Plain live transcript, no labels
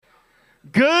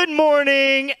Good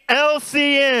morning,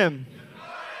 LCM.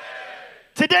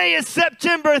 Today is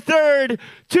September 3rd,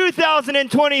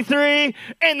 2023,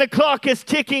 and the clock is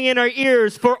ticking in our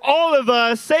ears for all of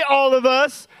us, say all of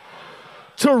us,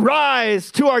 to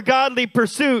rise to our godly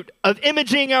pursuit of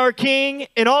imaging our King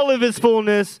in all of his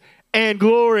fullness and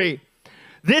glory.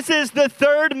 This is the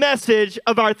third message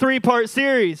of our three-part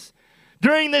series.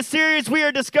 During this series, we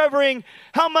are discovering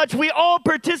how much we all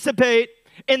participate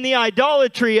in the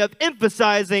idolatry of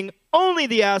emphasizing only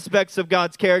the aspects of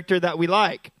God's character that we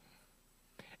like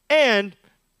and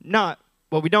not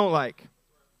what we don't like.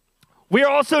 We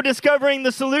are also discovering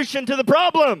the solution to the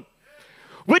problem,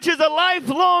 which is a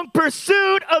lifelong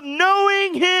pursuit of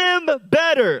knowing him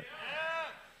better.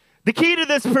 The key to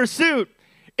this pursuit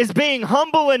is being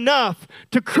humble enough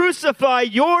to crucify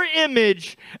your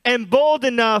image and bold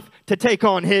enough to take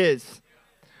on his.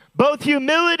 Both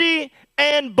humility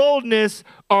and boldness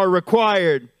are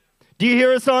required. Do you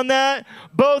hear us on that?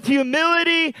 Both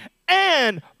humility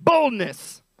and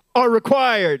boldness are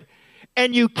required.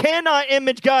 And you cannot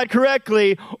image God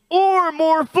correctly or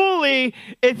more fully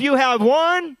if you have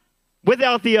one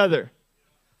without the other.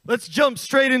 Let's jump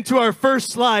straight into our first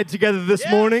slide together this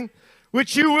morning,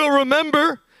 which you will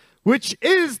remember, which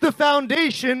is the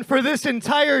foundation for this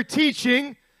entire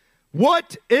teaching.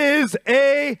 What is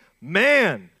a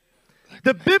man?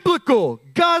 The biblical,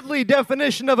 godly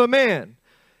definition of a man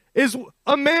is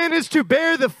to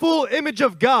bear the full image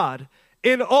of God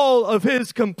in all of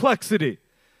his complexity.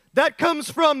 That comes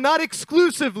from, not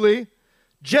exclusively,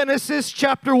 Genesis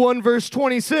chapter 1, verse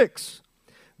 26.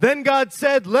 Then God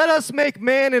said, "Let us make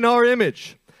man in our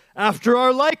image, after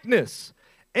our likeness,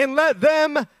 and let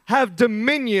them have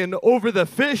dominion over the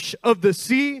fish of the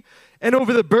sea, and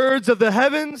over the birds of the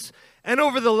heavens, and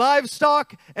over the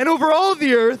livestock, and over all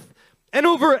the earth, and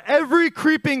over every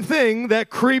creeping thing that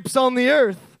creeps on the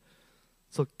earth."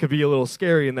 So it could be a little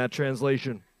scary in that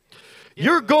translation.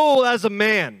 Your goal as a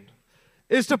man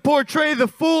is to portray the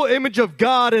full image of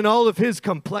God in all of his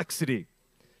complexity.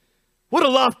 What a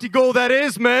lofty goal that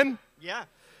is, men. Yeah.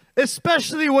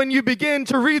 Especially when you begin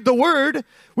to read the word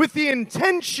with the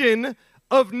intention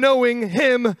of knowing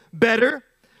him better,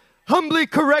 humbly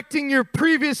correcting your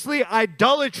previously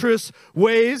idolatrous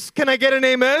ways. Can I get an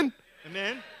amen?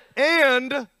 Amen.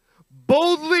 And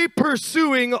boldly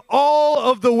pursuing all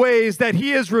of the ways that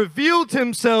he has revealed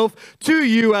himself to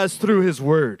you as through his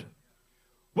word.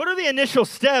 What are the initial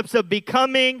steps of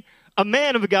becoming a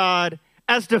man of God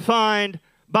as defined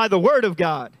by the word of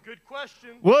God? Good question.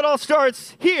 Well, it all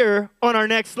starts here on our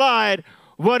next slide.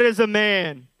 What is a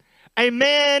man? A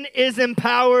man is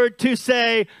empowered to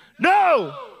say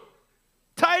no.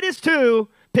 Titus 2,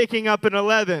 picking up in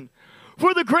 11.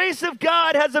 For the grace of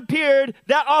God has appeared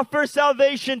that offers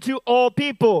salvation to all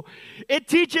people. It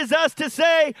teaches us to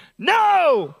say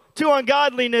no to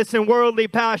ungodliness and worldly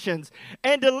passions,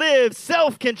 and to live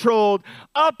self-controlled,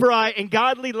 upright, and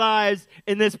godly lives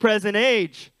in this present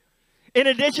age. In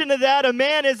addition to that, a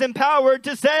man is empowered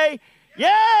to say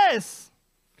yes.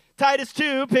 Titus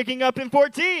 2, picking up in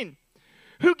 14.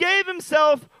 Who gave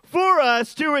himself for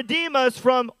us to redeem us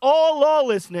from all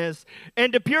lawlessness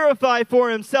and to purify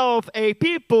for himself a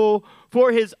people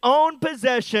for his own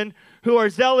possession who are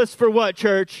zealous for what,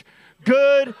 church?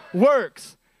 Good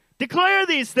works. Declare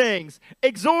these things,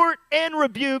 exhort and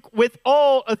rebuke with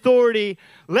all authority.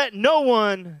 Let no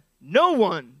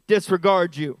one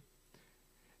disregard you.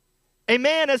 A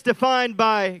man as defined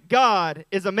by God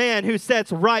is a man who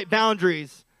sets right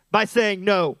boundaries by saying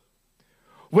no.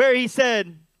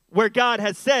 Where God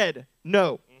has said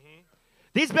no.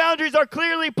 These boundaries are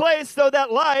clearly placed so that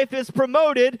life is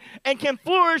promoted and can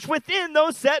flourish within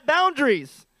those set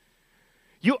boundaries.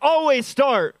 You always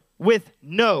start with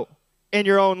no in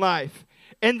your own life.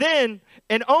 And then,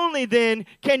 and only then,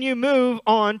 can you move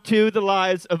on to the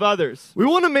lives of others. We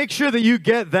want to make sure that you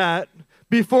get that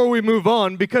before we move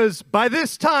on, because by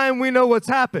this time we know what's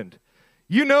happened.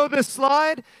 You know this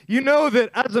slide. You know that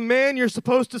as a man, you're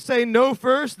supposed to say no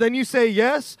first, then you say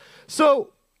yes. So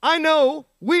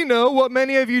we know what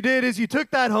many of you did is you took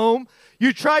that home,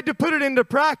 you tried to put it into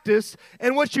practice,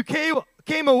 and what you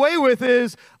came away with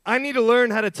is, I need to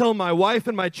learn how to tell my wife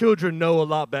and my children no a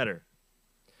lot better.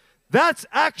 That's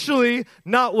actually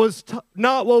not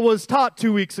what was taught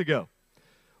 2 weeks ago.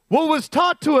 What was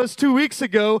taught to us 2 weeks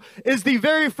ago is the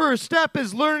very first step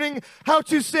is learning how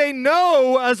to say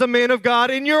no as a man of God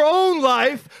in your own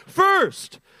life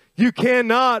first. You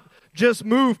cannot just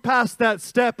move past that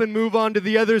step and move on to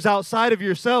the others outside of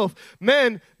yourself.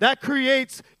 Men, that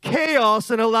creates chaos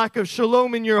and a lack of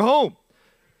shalom in your home.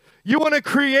 You want to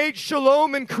create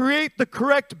shalom and create the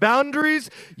correct boundaries?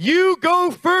 You go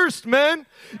first, man.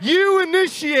 You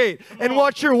initiate and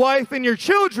watch your wife and your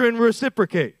children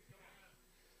reciprocate.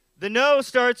 The no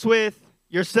starts with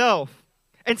yourself.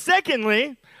 And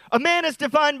secondly, a man is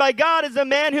defined by God as a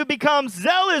man who becomes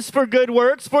zealous for good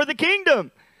works for the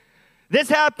kingdom. This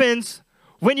happens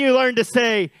when you learn to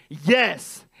say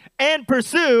yes and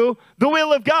pursue the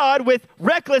will of God with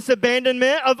reckless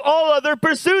abandonment of all other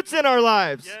pursuits in our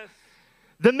lives. Yes.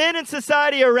 The men in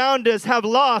society around us have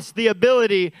lost the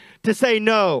ability to say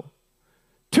no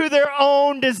to their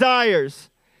own desires.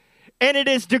 And it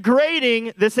is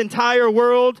degrading this entire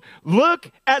world.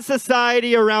 Look at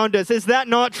society around us. Is that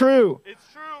not true?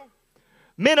 It's true.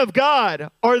 Men of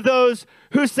God are those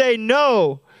who say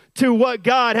no to what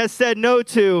God has said no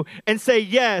to and say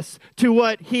yes to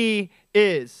what He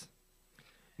is.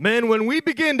 Men, when we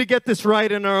begin to get this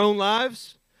right in our own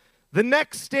lives, the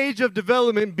next stage of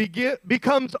development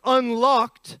becomes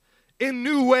unlocked in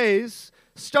new ways,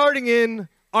 starting in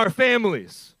our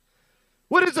families.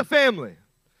 What is a family?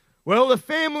 Well, a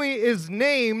family is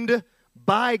named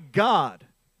by God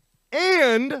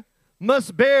and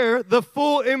must bear the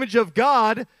full image of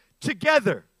God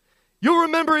together. You'll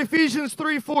remember Ephesians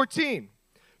 3:14.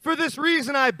 For this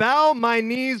reason I bow my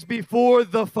knees before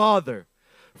the Father,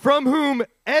 from whom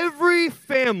every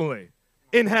family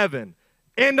in heaven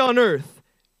and on earth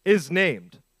is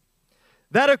named,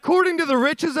 that according to the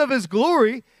riches of His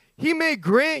glory, He may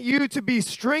grant you to be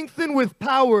strengthened with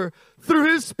power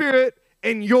through His Spirit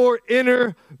in your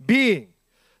inner being,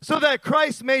 so that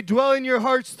Christ may dwell in your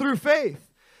hearts through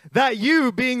faith, that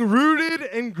you, being rooted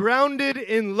and grounded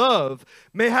in love,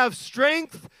 may have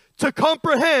strength to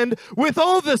comprehend with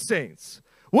all the saints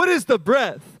what is the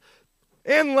breadth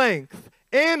and length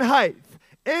and height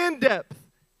and depth,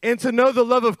 and to know the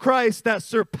love of Christ that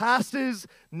surpasses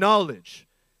knowledge,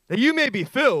 that you may be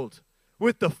filled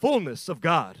with the fullness of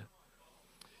God.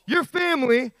 Your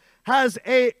family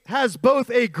has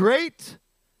both a great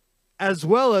as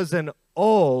well as an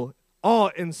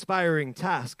awe-inspiring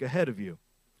task ahead of you.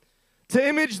 To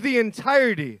image the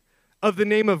entirety of the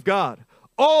name of God,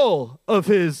 all of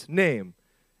His name,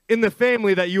 in the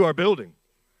family that you are building.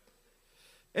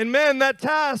 And man, that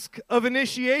task of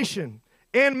initiation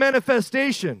and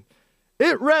manifestation,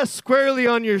 it rests squarely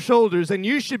on your shoulders, and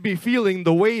you should be feeling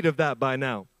the weight of that by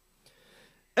now.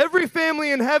 Every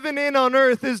family in heaven and on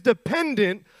earth is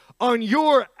dependent on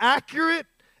your accurate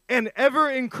and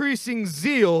ever-increasing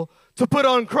zeal to put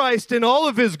on Christ in all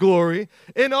of His glory,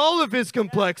 in all of His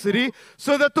complexity,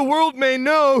 so that the world may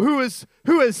know who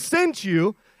has sent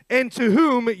you and to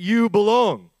whom you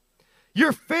belong.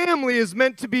 Your family is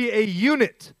meant to be a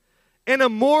unit and a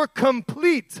more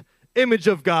complete image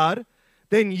of God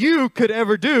than you could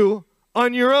ever do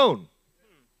on your own.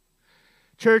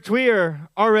 Church, we are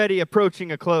already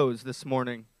approaching a close this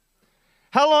morning.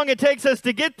 How long it takes us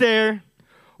to get there,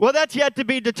 well, that's yet to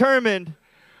be determined.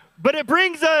 But it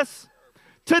brings us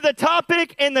to the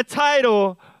topic and the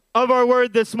title of our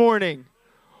word this morning.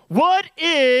 What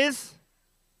is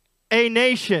a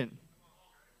nation?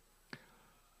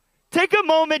 Take a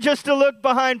moment just to look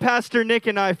behind Pastor Nick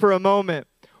and I for a moment.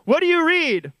 What do you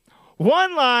read?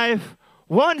 One life,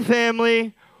 one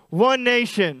family, one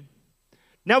nation.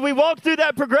 Now, we walked through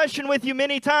that progression with you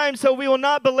many times, so we will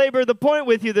not belabor the point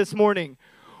with you this morning.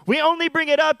 We only bring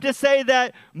it up to say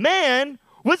that man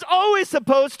was always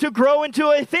supposed to grow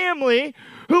into a family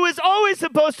who was always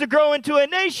supposed to grow into a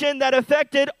nation that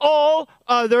affected all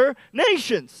other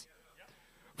nations.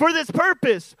 For this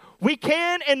purpose, we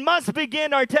can and must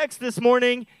begin our text this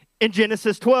morning in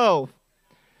Genesis 12.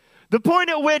 The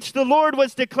point at which the Lord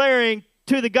was declaring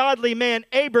to the godly man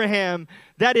Abraham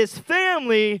that his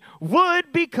family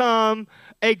would become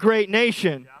a great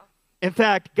nation. In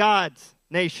fact, God's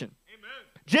nation. Amen.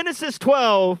 Genesis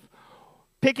 12,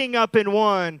 picking up in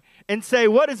 1, and say,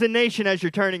 what is a nation as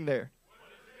you're turning there? What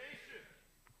is a nation?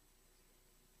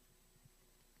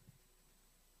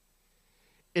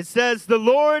 It says, the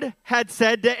Lord had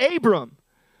said to Abram,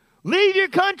 leave your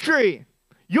country,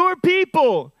 your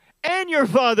people, and your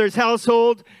father's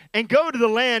household, and go to the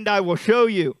land I will show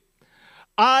you.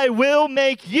 I will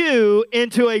make you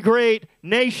into a great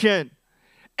nation,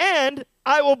 and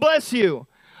I will bless you.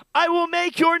 I will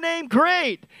make your name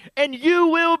great, and you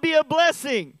will be a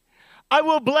blessing. I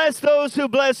will bless those who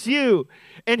bless you,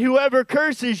 and whoever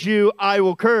curses you, I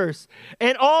will curse.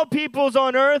 And all peoples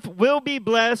on earth will be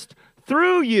blessed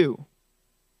through you.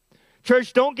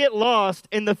 Church, don't get lost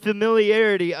in the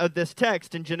familiarity of this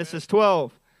text in Genesis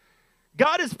 12.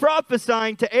 God is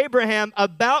prophesying to Abraham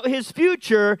about his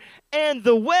future and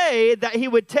the way that he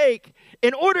would take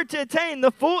in order to attain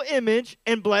the full image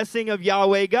and blessing of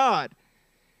Yahweh God.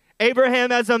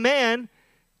 Abraham as a man,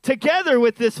 together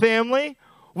with this family,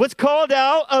 was called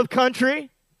out of country,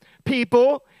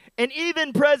 people, and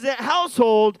even present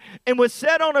household, and was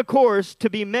set on a course to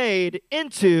be made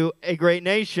into a great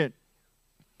nation.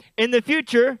 In the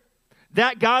future,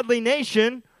 that godly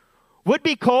nation would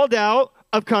be called out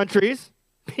of countries,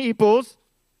 peoples,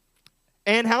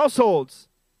 and households.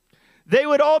 They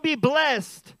would all be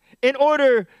blessed in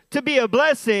order to be a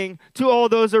blessing to all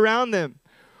those around them.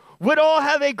 Would all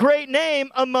have a great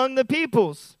name among the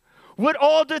peoples. Would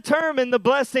all determine the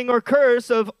blessing or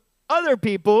curse of other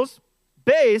peoples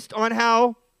based on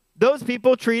how those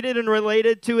people treated and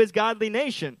related to his godly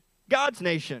nation, God's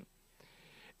nation.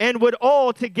 And would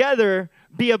all together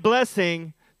be a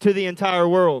blessing to the entire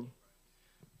world.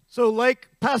 So like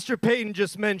Pastor Payton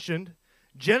just mentioned,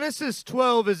 Genesis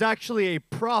 12 is actually a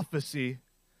prophecy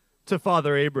to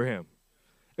Father Abraham.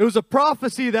 It was a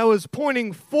prophecy that was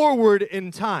pointing forward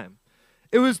in time.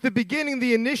 It was the beginning,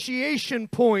 the initiation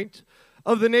point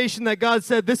of the nation that God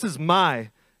said, this is my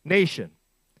nation.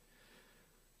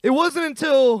 It wasn't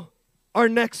until our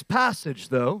next passage,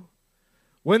 though,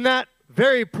 when that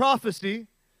very prophecy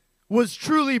was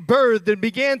truly birthed and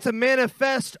began to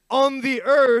manifest on the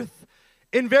earth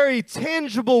in very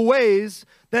tangible ways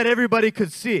that everybody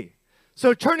could see.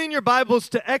 So turn in your Bibles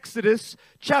to Exodus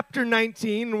chapter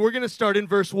 19, and we're going to start in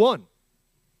verse 1.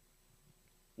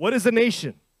 What is a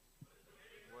nation?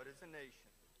 What is a nation?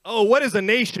 Oh, what is a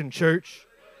nation, church?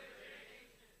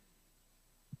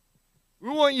 We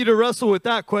want you to wrestle with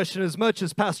that question as much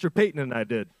as Pastor Payton and I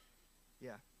did.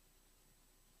 Yeah.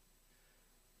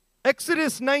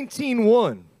 Exodus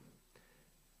 19:1.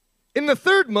 In the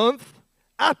 3rd month,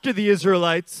 after the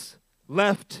Israelites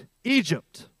left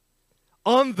Egypt,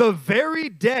 on the very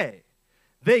day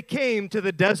they came to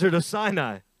the desert of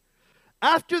Sinai.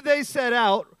 After they set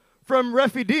out from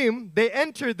Rephidim, they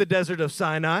entered the desert of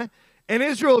Sinai, and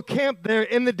Israel camped there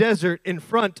in the desert in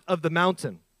front of the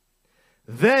mountain.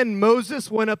 Then Moses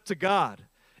went up to God,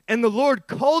 and the Lord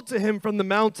called to him from the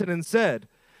mountain and said,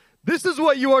 "This is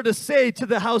what you are to say to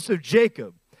the house of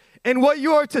Jacob, and what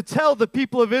you are to tell the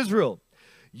people of Israel.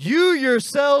 You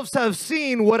yourselves have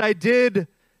seen what I did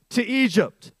to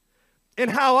Egypt,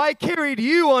 and how I carried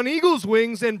you on eagle's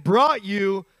wings and brought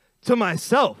you to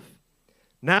myself.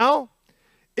 Now,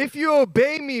 if you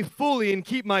obey me fully and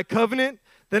keep my covenant,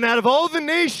 then out of all the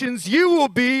nations you will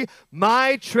be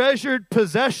my treasured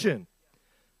possession.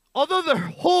 Although the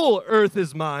whole earth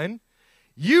is mine,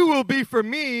 you will be for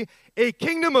me a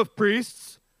kingdom of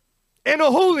priests and a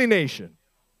holy nation.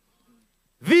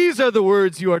 These are the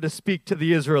words you are to speak to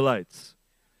the Israelites."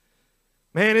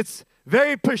 Man, it's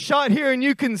very pashat here, and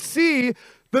you can see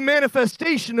the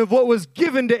manifestation of what was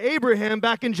given to Abraham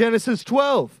back in Genesis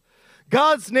 12.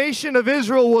 God's nation of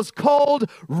Israel was called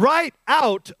right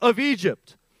out of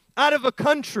Egypt, out of a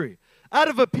country, out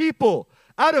of a people,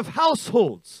 out of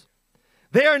households.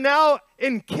 They are now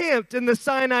encamped in the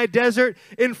Sinai desert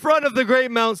in front of the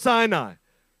great Mount Sinai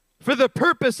for the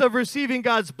purpose of receiving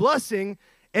God's blessing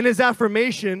and his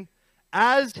affirmation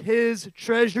as his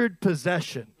treasured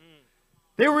possession.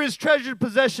 They were his treasured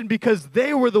possession because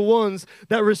they were the ones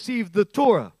that received the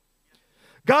Torah.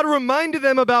 God reminded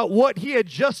them about what he had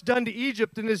just done to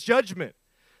Egypt in his judgment,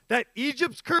 that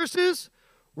Egypt's curses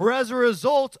were as a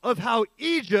result of how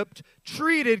Egypt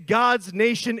treated God's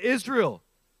nation Israel.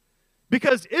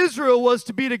 Because Israel was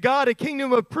to be to God a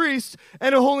kingdom of priests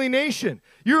and a holy nation.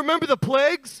 You remember the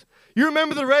plagues? You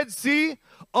remember the Red Sea?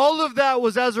 All of that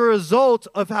was as a result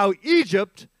of how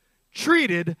Egypt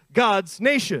treated God's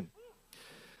nation.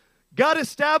 God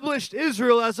established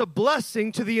Israel as a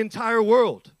blessing to the entire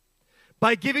world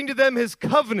by giving to them his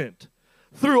covenant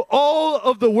through all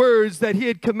of the words that he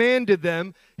had commanded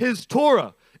them, his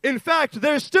Torah. In fact,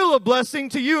 they're still a blessing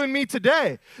to you and me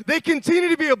today. They continue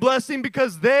to be a blessing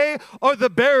because they are the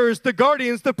bearers, the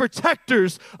guardians, the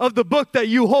protectors of the book that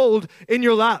you hold in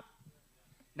your lap.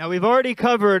 Now, we've already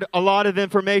covered a lot of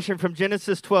information from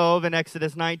Genesis 12 and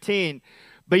Exodus 19,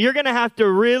 but you're going to have to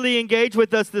really engage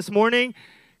with us this morning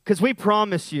because we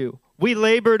promise you, we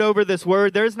labored over this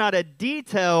word. There's not a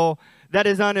detail that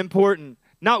is unimportant.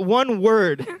 Not one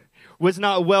word was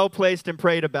not well placed and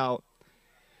prayed about.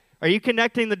 Are you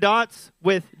connecting the dots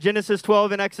with Genesis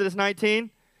 12 and Exodus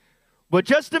 19? Well,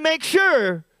 just to make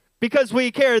sure, because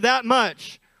we care that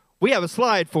much, we have a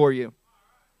slide for you.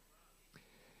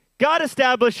 God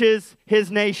establishes his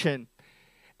nation.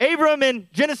 Abram in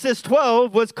Genesis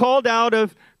 12 was called out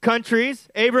of countries.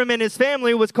 Abram and his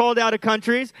family was called out of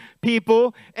countries,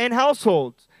 people, and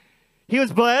households. He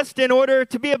was blessed in order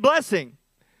to be a blessing.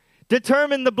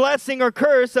 determined the blessing or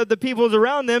curse of the peoples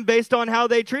around them based on how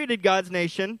they treated God's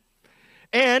nation,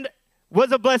 and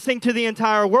was a blessing to the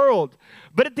entire world.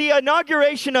 But at the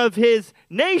inauguration of his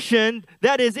nation,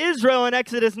 that is Israel in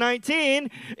Exodus 19,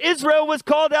 Israel was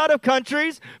called out of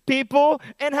countries, people,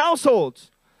 and households.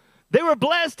 They were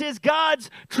blessed as God's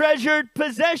treasured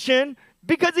possession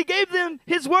because he gave them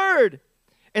his word.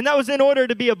 And that was in order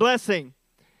to be a blessing.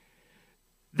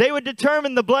 They would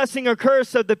determine the blessing or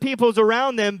curse of the peoples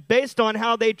around them based on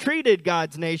how they treated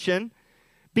God's nation,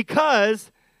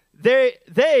 because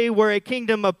they were a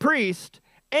kingdom of priests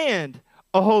and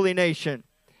a holy nation.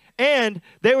 And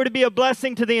they were to be a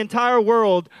blessing to the entire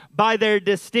world by their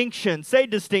distinction. Say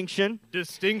distinction.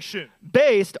 Distinction.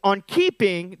 Based on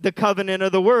keeping the covenant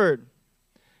of the word.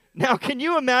 Now, can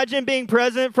you imagine being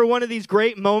present for one of these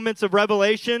great moments of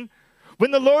revelation when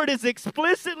the Lord is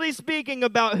explicitly speaking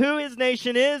about who his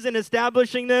nation is and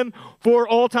establishing them for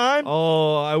all time?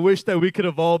 Oh, I wish that we could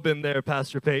have all been there,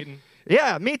 Pastor Payton.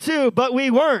 Yeah, me too, but we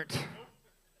weren't.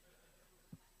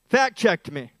 Fact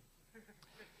checked me.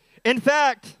 In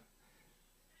fact,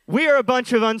 we are a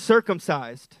bunch of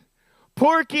uncircumcised,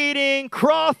 pork eating,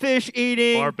 crawfish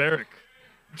eating, barbaric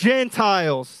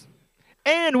Gentiles.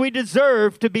 And we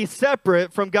deserve to be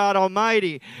separate from God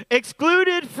Almighty,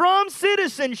 excluded from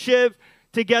citizenship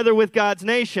together with God's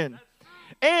nation,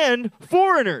 and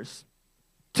foreigners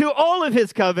to all of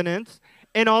his covenants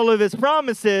and all of his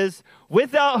promises,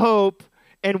 without hope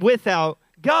and without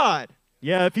God.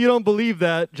 Yeah, if you don't believe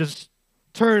that, just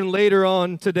turn later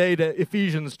on today to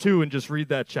Ephesians 2 and just read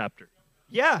that chapter.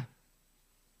 Yeah.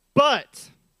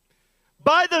 But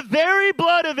by the very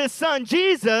blood of his son,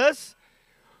 Jesus,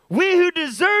 we who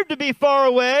deserve to be far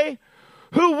away,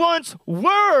 who once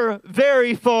were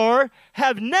very far,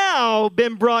 have now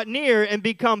been brought near and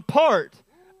become part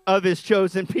of his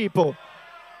chosen people.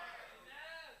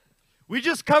 We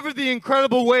just covered the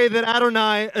incredible way that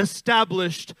Adonai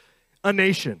established a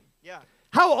nation. Yeah.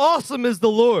 How awesome is the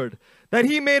Lord that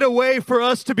he made a way for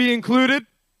us to be included?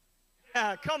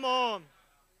 Yeah, come on.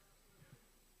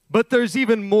 But there's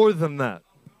even more than that.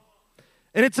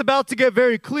 And it's about to get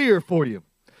very clear for you.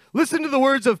 Listen to the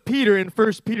words of Peter in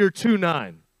 1 Peter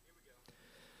 2:9.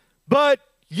 But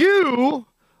you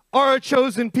are a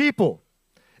chosen people,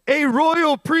 a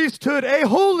royal priesthood, a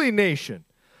holy nation,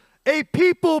 a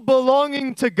people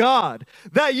belonging to God,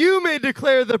 that you may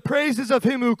declare the praises of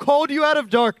him who called you out of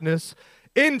darkness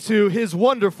into his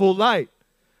wonderful light.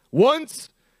 Once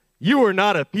you were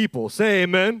not a people. Say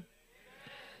amen.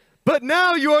 But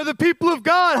now you are the people of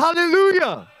God.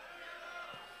 Hallelujah.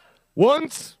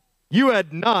 Once you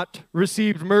had not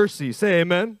received mercy. Say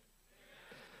amen.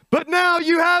 But now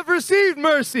you have received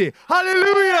mercy.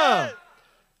 Hallelujah.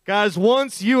 Guys,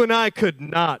 once you and I could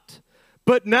not.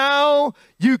 But now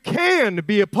you can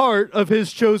be a part of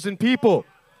his chosen people.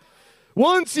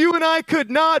 Once you and I could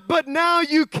not, but now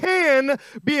you can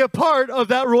be a part of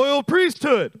that royal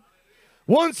priesthood.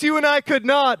 Once you and I could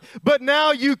not, but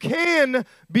now you can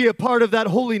be a part of that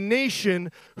holy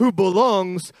nation who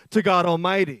belongs to God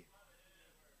Almighty.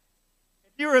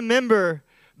 If you remember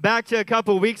back to a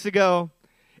couple weeks ago,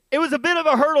 it was a bit of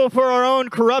a hurdle for our own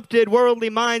corrupted worldly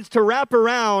minds to wrap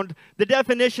around the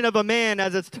definition of a man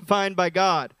as it's defined by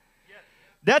God.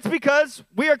 That's because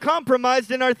we are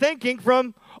compromised in our thinking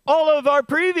from all of our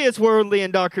previous worldly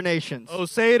indoctrinations. Oh,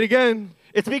 say it again.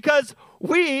 It's because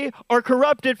we are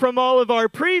corrupted from all of our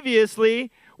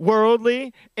previously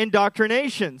worldly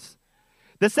indoctrinations.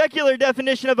 The secular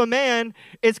definition of a man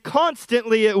is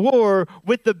constantly at war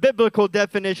with the biblical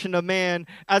definition of man,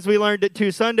 as we learned it 2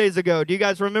 Sundays ago. Do you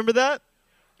guys remember that?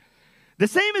 The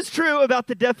same is true about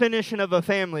the definition of a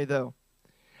family, though.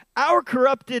 Our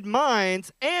corrupted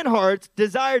minds and hearts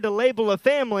desire to label a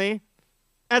family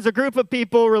as a group of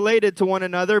people related to one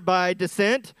another by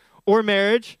descent or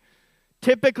marriage,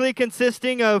 typically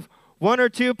consisting of 1 or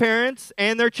 2 parents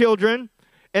and their children,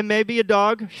 and maybe a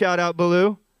dog, shout out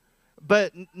Baloo,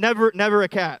 but never a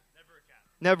cat.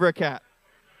 Never a cat.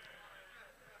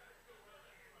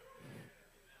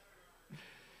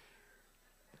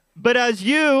 But as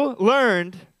you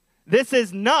learned, this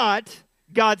is not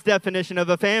God's definition of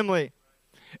a family.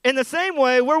 In the same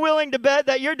way, we're willing to bet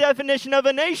that your definition of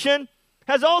a nation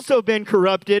has also been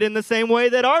corrupted in the same way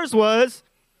that ours was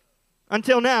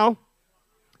until now.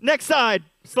 Next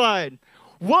slide.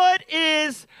 What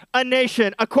is a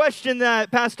nation? A question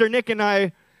that Pastor Nick and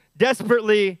I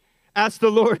desperately asked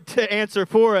the Lord to answer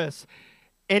for us,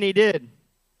 and he did.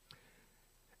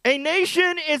 A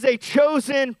nation is a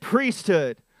chosen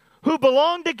priesthood who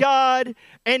belong to God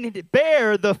and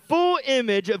bear the full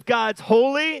image of God's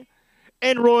holy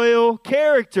and royal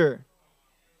character.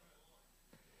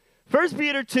 1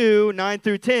 Peter 2, 9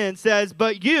 through 10 says,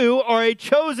 "But you are a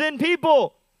chosen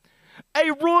people,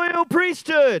 a royal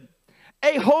priesthood,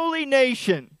 a holy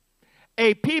nation,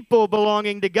 a people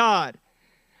belonging to God,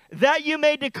 that you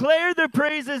may declare the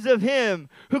praises of him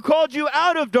who called you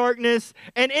out of darkness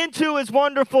and into his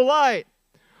wonderful light.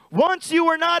 Once you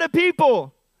were not a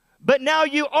people, but now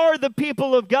you are the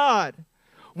people of God.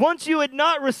 Once you had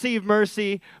not received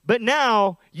mercy, but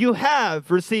now you have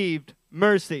received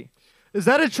mercy." Is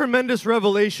that a tremendous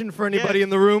revelation for anybody Yes. in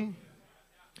the room?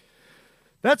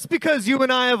 That's because you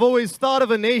and I have always thought of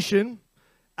a nation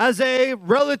as a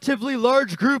relatively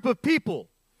large group of people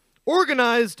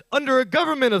organized under a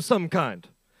government of some kind,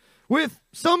 with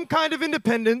some kind of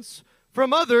independence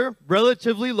from other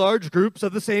relatively large groups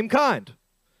of the same kind.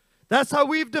 That's how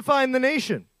we've defined the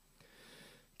nation.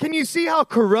 Can you see how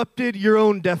corrupted your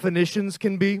own definitions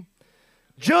can be?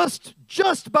 Just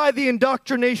by the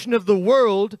indoctrination of the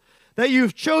world that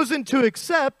you've chosen to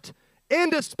accept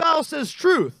and espouse as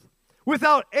truth,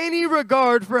 without any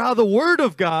regard for how the Word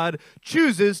of God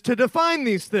chooses to define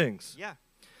these things. Yeah.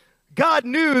 God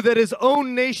knew that his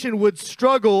own nation would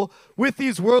struggle with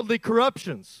these worldly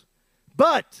corruptions,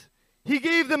 but he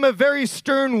gave them a very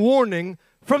stern warning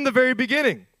from the very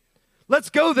beginning. Let's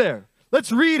go there.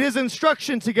 Let's read his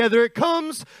instruction together. It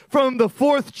comes from the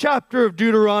 4th chapter of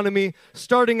Deuteronomy,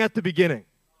 starting at the beginning.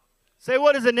 Say,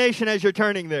 what is a nation as you're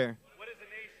turning there? What is a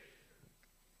nation?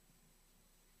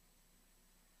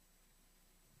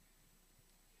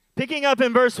 Picking up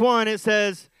in verse 1, it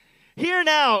says, "Hear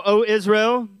now, O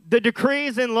Israel, the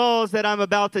decrees and laws that I'm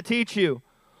about to teach you.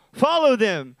 Follow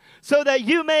them, so that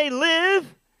you may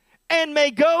live and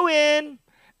may go in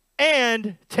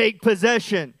and take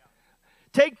possession.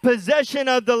 Take possession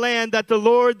of the land that the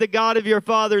Lord, the God of your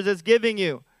fathers, is giving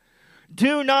you.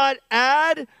 Do not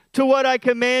add to what I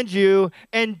command you,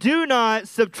 and do not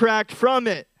subtract from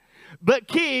it, but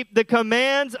keep the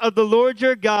commands of the Lord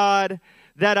your God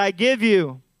that I give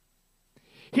you."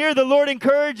 Here the Lord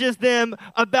encourages them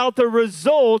about the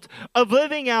result of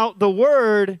living out the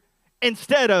word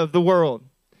instead of the world.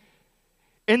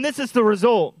 And this is the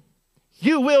result.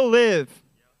 You will live.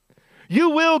 You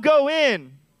will go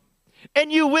in. And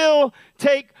you will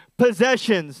take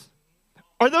possessions.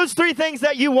 Are those 3 things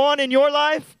that you want in your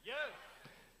life? Yes.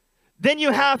 Then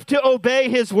you have to obey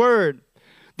his word.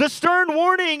 The stern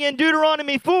warning in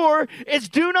Deuteronomy 4 is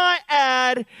do not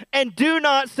add and do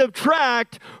not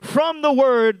subtract from the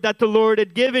word that the Lord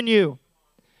had given you.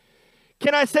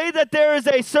 Can I say that there is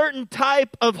a certain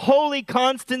type of holy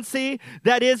constancy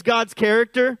that is God's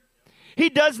character? He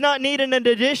does not need an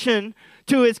addition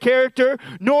to his character,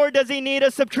 nor does he need a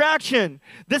subtraction.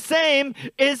 The same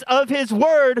is of his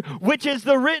word, which is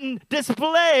the written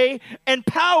display and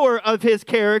power of his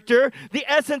character, the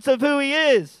essence of who he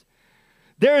is.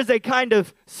 There is a kind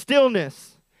of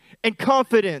stillness and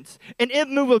confidence and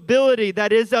immovability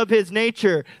that is of his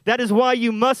nature. That is why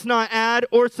you must not add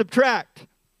or subtract.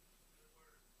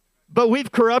 But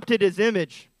we've corrupted his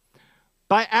image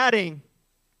by adding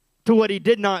to what he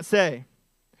did not say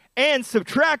and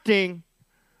subtracting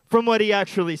from what he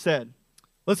actually said.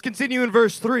 Let's continue in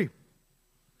verse 3.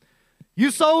 "You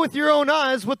saw with your own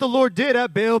eyes what the Lord did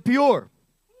at Baal Peor.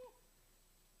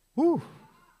 Whew.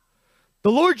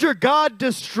 The Lord your God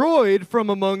destroyed from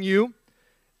among you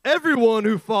everyone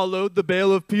who followed the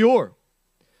Baal of Peor.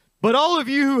 But all of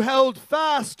you who held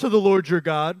fast to the Lord your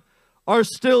God are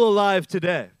still alive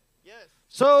today." Yes.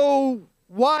 So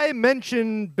why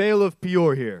mention Baal of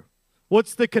Peor here?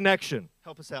 What's the connection?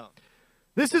 Help us out.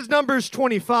 This is Numbers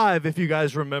 25, if you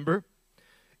guys remember.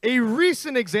 A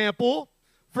recent example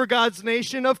for God's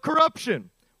nation of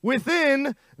corruption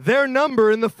within their number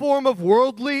in the form of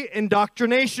worldly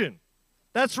indoctrination.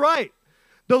 That's right.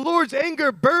 The Lord's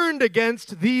anger burned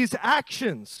against these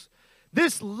actions.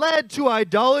 This led to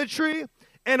idolatry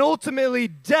and ultimately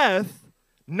death,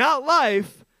 not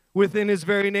life, within his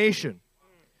very nation.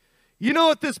 You know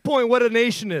at this point what a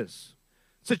nation is.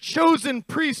 It's a chosen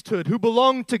priesthood who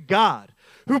belong to God,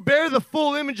 who bear the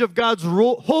full image of God's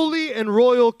holy and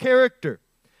royal character.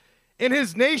 And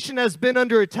his nation has been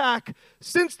under attack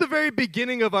since the very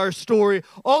beginning of our story,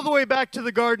 all the way back to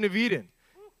the Garden of Eden.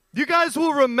 You guys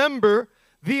will remember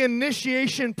the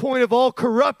initiation point of all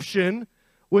corruption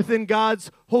within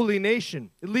God's holy nation,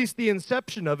 at least the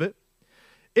inception of it.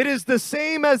 It is the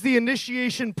same as the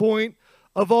initiation point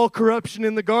of all corruption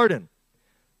in the garden.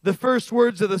 The first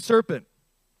words of the serpent.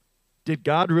 Did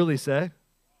God really say?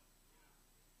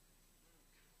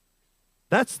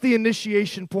 That's the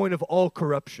initiation point of all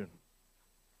corruption.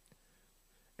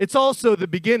 It's also the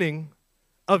beginning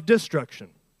of destruction.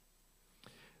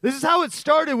 This is how it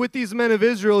started with these men of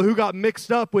Israel who got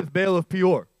mixed up with Baal of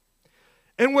Peor.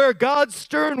 and where God's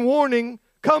stern warning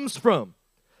comes from.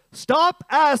 Stop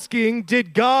asking,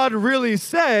 did God really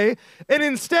say? And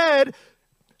instead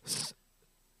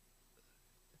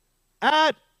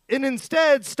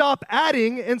stop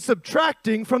adding and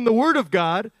subtracting from the Word of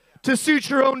God to suit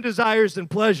your own desires and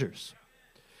pleasures,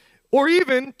 or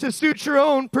even to suit your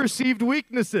own perceived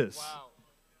weaknesses. Wow.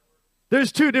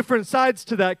 There's two different sides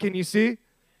to that, can you see?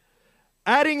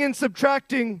 Adding and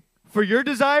subtracting for your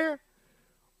desire,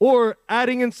 or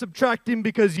adding and subtracting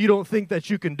because you don't think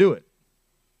that you can do it.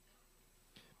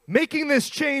 Making this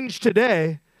change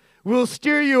today will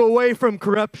steer you away from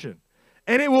corruption,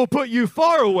 and it will put you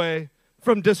far away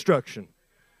from destruction.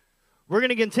 We're going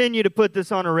to continue to put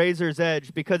this on a razor's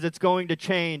edge because it's going to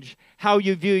change how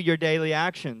you view your daily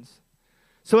actions.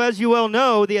 So as you well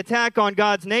know, the attack on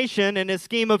God's nation and his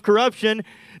scheme of corruption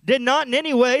did not in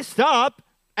any way stop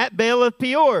at Baal of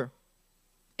Peor,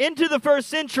 into the first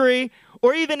century,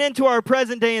 or even into our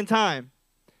present day and time.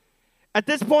 At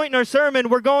this point in our sermon,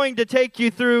 we're going to take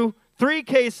you through 3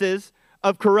 cases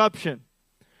of corruption.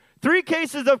 3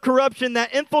 cases of corruption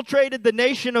that infiltrated the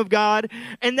nation of God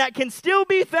and that can still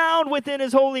be found within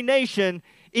his holy nation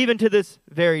even to this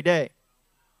very day,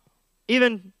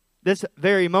 even this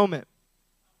very moment.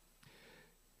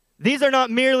 These are not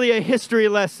merely a history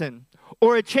lesson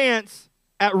or a chance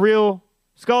at real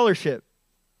scholarship.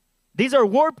 These are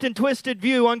warped and twisted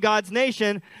view on God's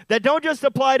nation that don't just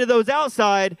apply to those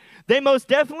outside, they most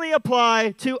definitely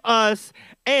apply to us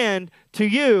and to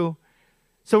you.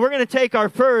 So we're going to take our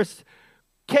first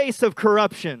case of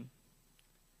corruption.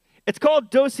 It's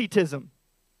called Docetism.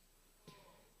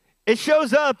 It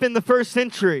shows up in the first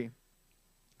century.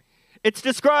 It's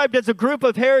described as a group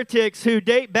of heretics who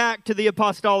date back to the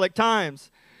apostolic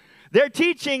times. They're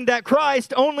teaching that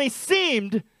Christ only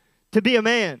seemed to be a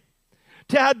man,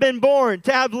 to have been born,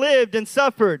 to have lived and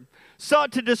suffered,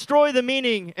 sought to destroy the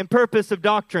meaning and purpose of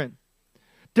doctrine.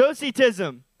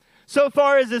 Docetism, so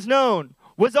far as is known,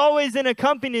 was always an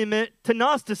accompaniment to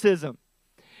Gnosticism.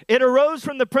 It arose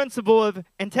from the principle of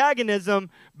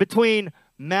antagonism between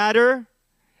matter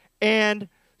and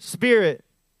spirit,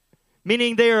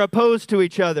 meaning they are opposed to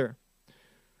each other.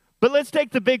 But let's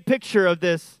take the big picture of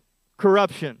this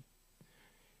corruption.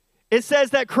 It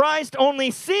says that Christ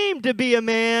only seemed to be a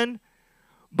man,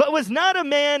 but was not a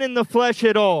man in the flesh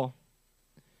at all.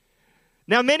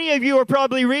 Now, many of you are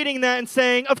probably reading that and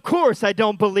saying, of course I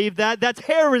don't believe that. That's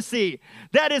heresy.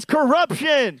 That is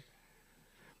corruption.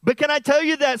 But can I tell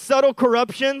you that subtle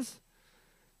corruptions,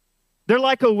 they're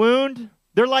like a wound.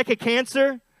 They're like a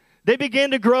cancer. They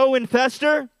begin to grow and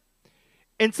fester,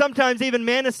 and sometimes even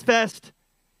manifest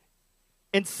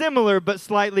in similar but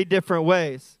slightly different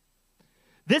ways.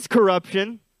 This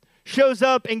corruption shows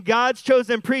up in God's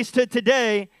chosen priesthood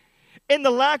today in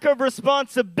the lack of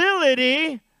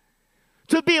responsibility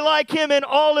to be like him in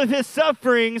all of his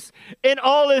sufferings, in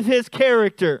all of his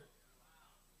character.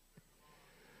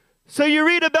 So you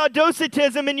read about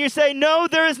Docetism and you say, no,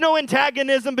 there is no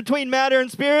antagonism between matter and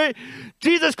spirit.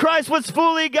 Jesus Christ was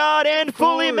fully God and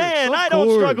fully man. I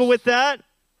don't struggle with that.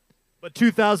 But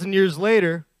 2,000 years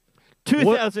later,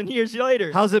 2,000 years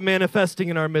later, how's it manifesting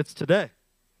in our midst today?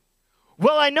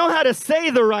 Well, I know how to say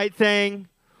the right thing,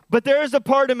 but there is a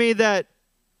part of me that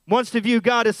wants to view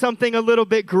God as something a little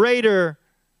bit greater.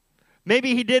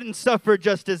 Maybe he didn't suffer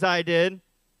just as I did.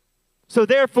 So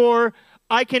therefore,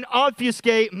 I can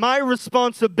obfuscate my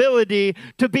responsibility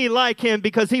to be like him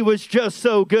because he was just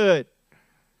so good.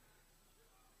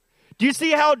 Do you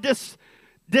see how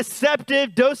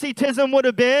deceptive Docetism would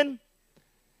have been?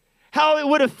 How it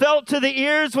would have felt to the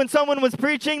ears when someone was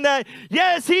preaching that,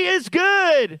 yes, he is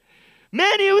good.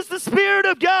 Man, he was the Spirit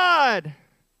of God.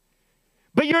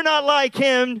 But you're not like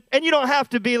him, and you don't have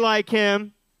to be like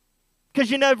him,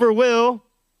 because you never will.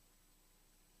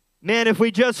 Man, if we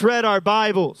just read our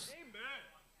Bibles,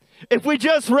 if we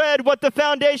just read what the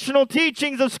foundational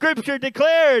teachings of Scripture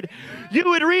declared, you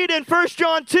would read in 1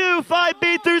 John 2,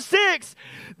 5b through 6,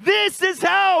 this is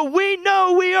how we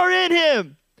know we are in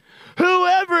him.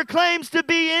 Whoever claims to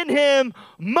be in him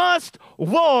must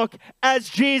walk as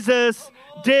Jesus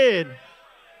did.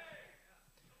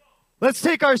 Let's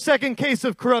take our second case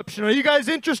of corruption. Are you guys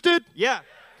interested? Yeah.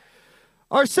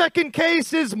 Our second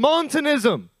case is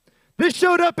Montanism. This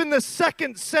showed up in the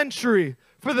 2nd century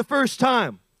for the first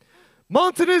time.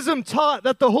 Montanism taught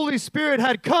that the Holy Spirit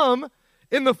had come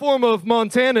in the form of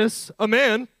Montanus, a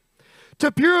man,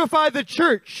 to purify the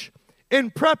church in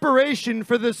preparation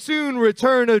for the soon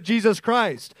return of Jesus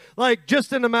Christ, like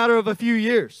just in a matter of a few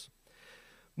years.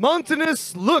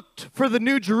 Montanus looked for the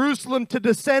New Jerusalem to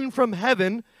descend from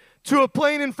heaven to a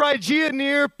plain in Phrygia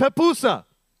near Pepusa.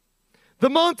 The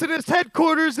Montanist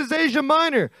headquarters is Asia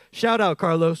Minor. Shout out,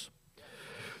 Carlos.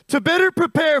 To better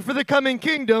prepare for the coming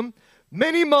kingdom,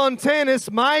 many Montanists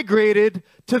migrated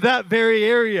to that very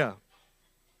area.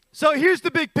 So here's the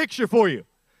big picture for you.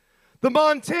 The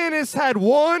Montanists had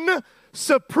one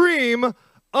supreme,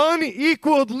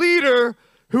 unequaled leader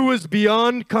who was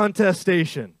beyond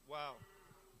contestation. Wow.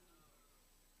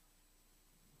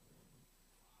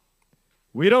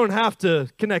 We don't have to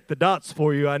connect the dots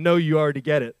for you. I know you already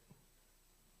get it.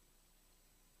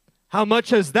 How much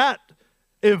has that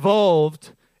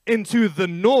evolved into the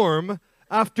norm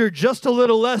after just a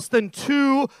little less than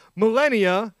 2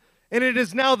 millennia, and it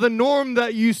is now the norm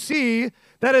that you see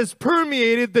that has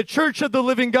permeated the Church of the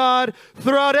Living God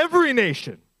throughout every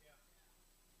nation.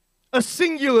 A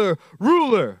singular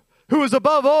ruler who is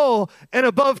above all and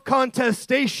above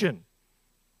contestation.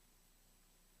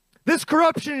 This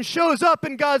corruption shows up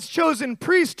in God's chosen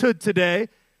priesthood today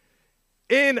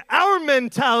in our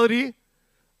mentality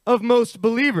of most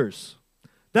believers,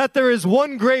 that there is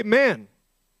one great man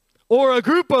or a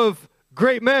group of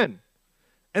great men,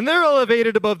 and they're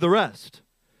elevated above the rest,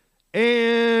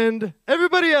 and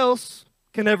everybody else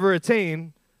can never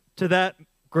attain to that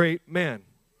great man.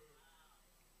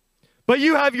 But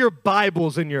you have your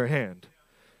Bibles in your hand,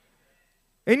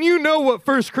 and you know what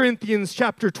 1 Corinthians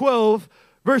chapter 12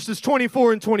 verses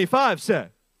 24 and 25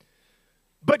 said.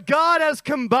 But God has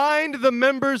combined the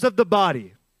members of the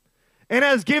body and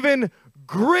has given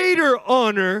greater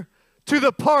honor to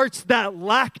the parts that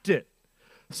lacked it,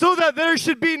 so that there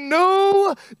should be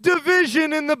no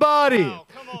division in the body. Wow,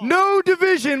 no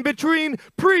division between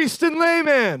priest and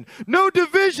layman. No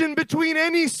division between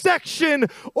any section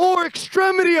or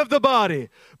extremity of the body,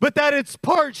 but that its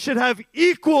parts should have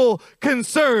equal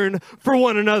concern for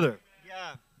one another.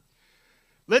 Yeah.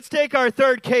 Let's take our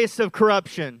third case of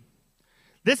corruption.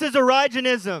 This is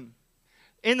Origenism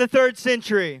in the 3rd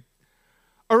century.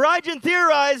 Origen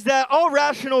theorized that all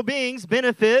rational beings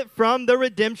benefit from the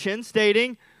redemption,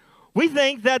 stating, "We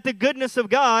think that the goodness of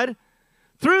God,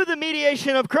 through the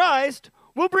mediation of Christ,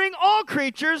 will bring all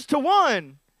creatures to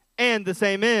one and the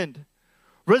same end,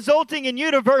 resulting in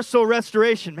universal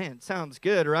restoration." Man, sounds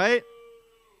good, right?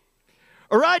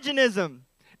 Origenism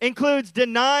includes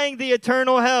denying the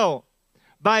eternal hell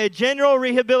by a general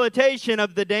rehabilitation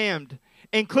of the damned,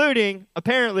 including,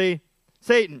 apparently,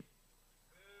 Satan.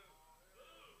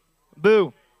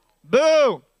 Boo.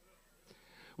 Boo.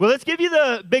 Well, let's give you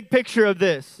the big picture of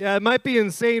this. Yeah, it might be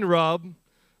insane, Rob,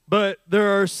 but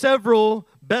there are several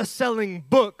best-selling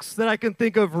books that I can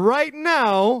think of right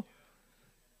now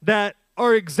that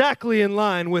are exactly in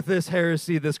line with this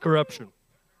heresy, this corruption.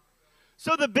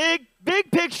 So the big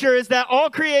picture is that all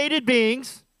created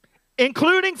beings,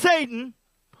 including Satan,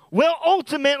 will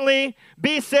ultimately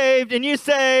be saved. And you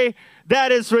say,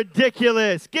 that is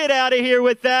ridiculous. Get out of here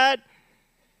with that.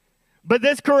 But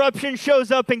this corruption shows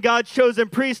up in God's chosen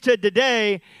priesthood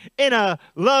today in a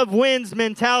love wins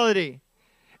mentality,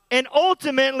 and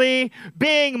ultimately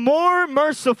being more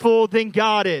merciful than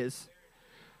God is.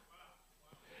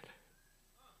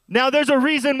 Now, there's a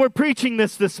reason we're preaching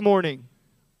this morning.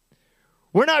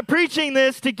 We're not preaching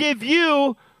this to give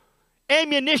you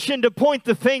ammunition to point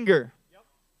the finger.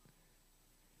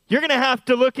 You're going to have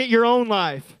to look at your own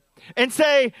life and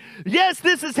say, yes,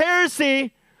 this is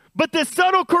heresy, but this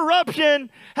subtle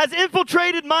corruption has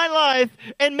infiltrated my life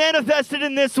and manifested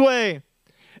in this way.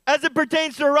 As it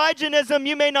pertains to Origenism,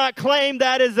 you may not claim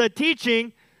that as a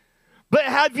teaching, but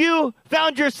have you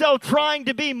found yourself trying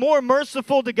to be more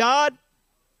merciful to God?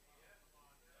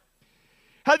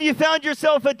 Have you found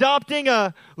yourself adopting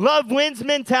a love wins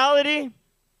mentality?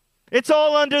 It's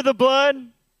all under the blood.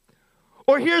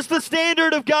 Or here's the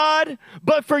standard of God,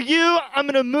 but for you, I'm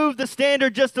going to move the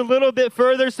standard just a little bit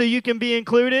further so you can be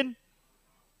included.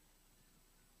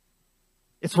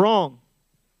 It's wrong.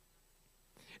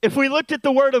 If we looked at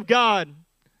the Word of God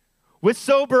with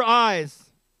sober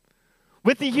eyes,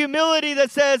 with the humility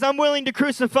that says, I'm willing to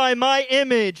crucify my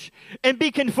image and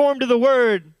be conformed to the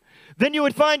Word, then you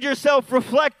would find yourself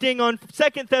reflecting on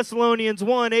 2 Thessalonians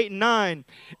 1, 8, and 9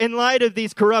 in light of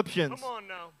these corruptions. Come on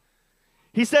now.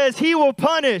 He says, He will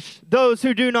punish those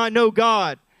who do not know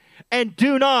God and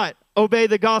do not obey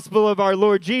the gospel of our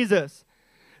Lord Jesus.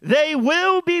 They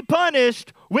will be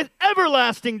punished with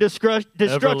everlasting destruction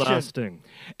Everlasting.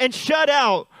 and shut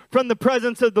out from the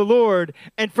presence of the Lord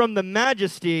and from the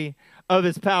majesty of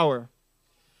His power.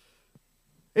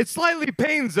 It slightly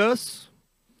pains us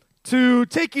to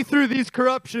take you through these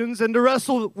corruptions and to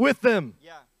wrestle with them.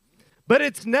 Yeah. But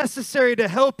it's necessary to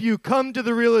help you come to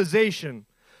the realization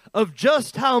of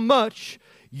just how much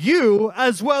you,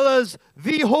 as well as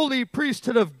the holy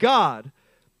priesthood of God,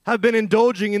 have been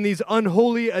indulging in these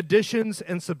unholy additions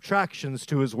and subtractions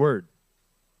to his word.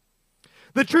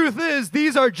 The truth is,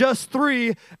 these are just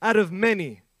 3 out of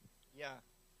many. Yeah.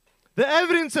 The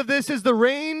evidence of this is the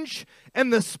range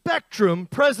and the spectrum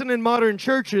present in modern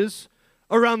churches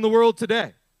around the world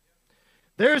today.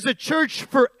 There's a church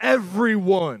for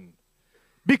everyone,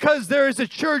 because there is a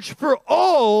church for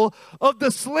all of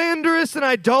the slanderous and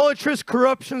idolatrous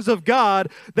corruptions of God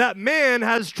that man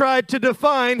has tried to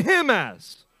define him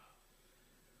as.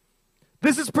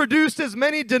 This has produced as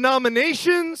many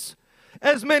denominations,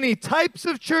 as many types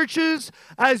of churches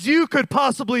as you could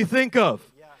possibly think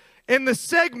of. Yeah. And the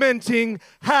segmenting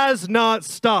has not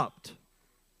stopped.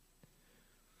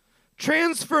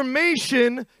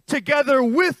 Transformation together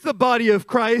with the body of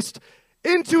Christ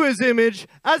into his image,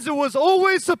 as it was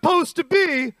always supposed to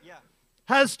be,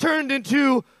 has turned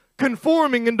into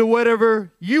conforming into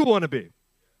whatever you want to be.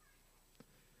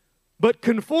 But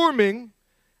conforming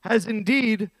has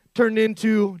indeed turned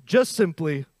into just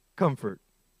simply comfort.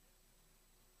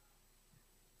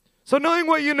 So knowing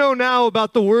what you know now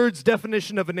about the word's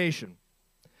definition of a nation,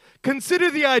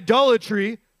 consider the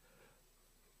idolatry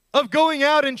of going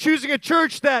out and choosing a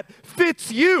church that fits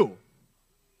you.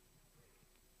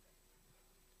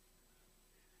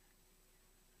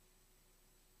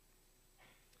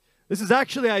 This is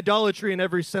actually idolatry in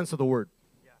every sense of the word.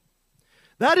 Yeah.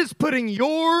 That is putting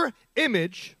your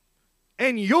image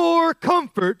and your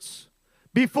comforts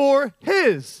before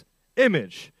his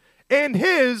image and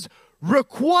his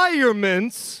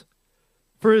requirements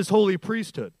for his holy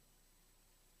priesthood.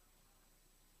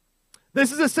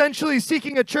 This is essentially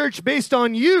seeking a church based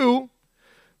on you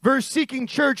versus seeking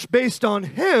church based on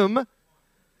him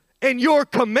and your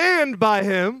command by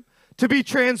him to be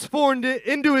transformed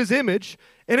into his image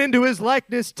and into his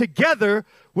likeness together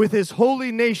with his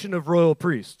holy nation of royal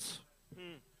priests.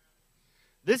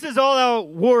 This is all out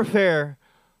warfare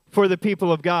for the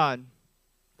people of God.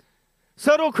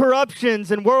 Subtle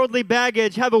corruptions and worldly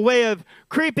baggage have a way of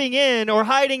creeping in or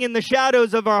hiding in the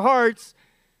shadows of our hearts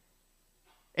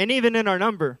and even in our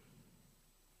number.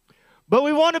 But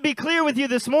we want to be clear with you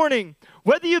this morning.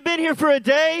 Whether you've been here for a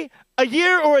day, a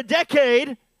year, or a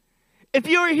decade, if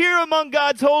you are here among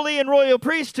God's holy and royal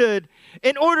priesthood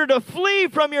in order to flee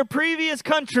from your previous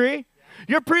country,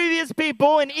 your previous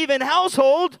people, and even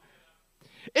household,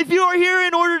 if you are here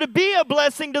in order to be a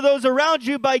blessing to those around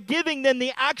you by giving them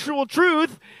the actual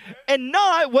truth and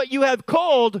not what you have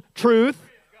called truth,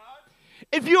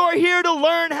 if you are here to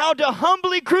learn how to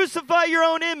humbly crucify your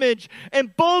own image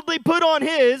and boldly put on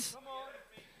his,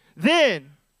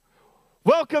 then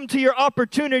welcome to your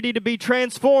opportunity to be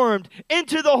transformed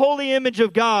into the holy image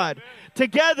of God,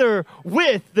 together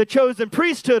with the chosen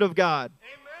priesthood of God.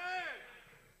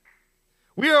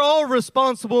 We are all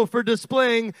responsible for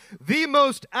displaying the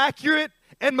most accurate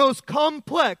and most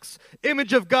complex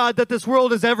image of God that this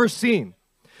world has ever seen.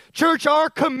 Church, our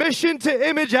commission to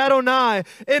image Adonai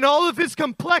in all of his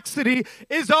complexity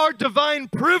is our divine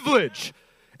privilege,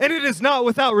 and it is not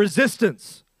without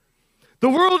resistance. The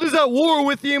world is at war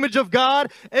with the image of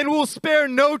God and will spare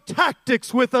no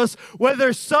tactics with us,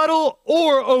 whether subtle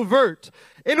or overt,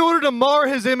 in order to mar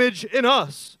his image in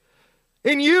us,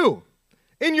 in you,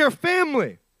 in your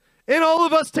family, in all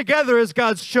of us together as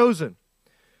God's chosen.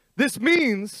 This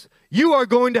means you are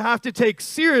going to have to take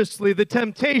seriously the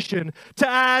temptation to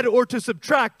add or to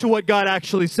subtract to what God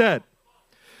actually said.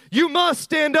 You must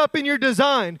stand up in your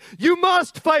design. You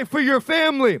must fight for your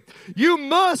family. You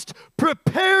must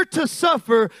prepare to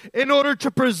suffer in order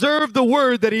to preserve the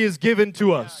word that he has given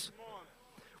to us.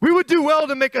 We would do well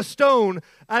to make a stone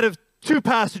out of 2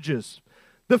 passages.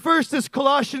 The first is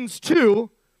Colossians 2,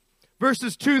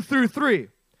 verses 2 through 3.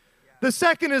 The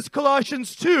second is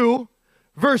Colossians 2,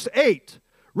 verse 8.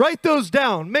 Write those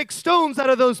down. Make stones out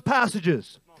of those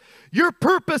passages. Your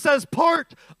purpose as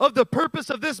part of the purpose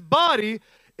of this body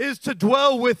is to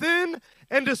dwell within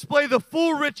and display the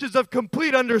full riches of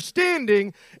complete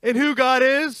understanding in who God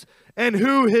is and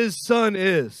who his Son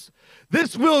is.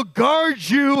 This will guard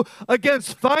you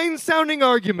against fine-sounding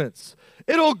arguments.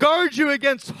 It'll guard you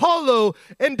against hollow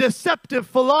and deceptive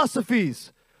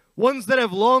philosophies, ones that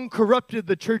have long corrupted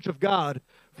the church of God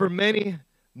for many,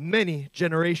 many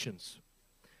generations.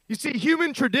 You see,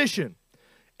 human tradition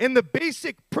and the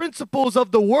basic principles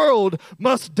of the world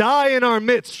must die in our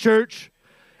midst, church.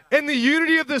 And the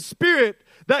unity of the Spirit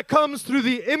that comes through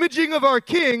the imaging of our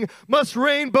King must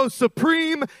reign both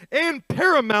supreme and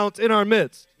paramount in our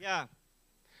midst. Yeah.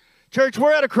 Church,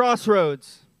 we're at a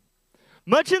crossroads.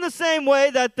 Much in the same way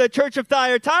that the church of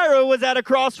Thyatira was at a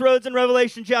crossroads in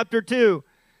Revelation chapter 2.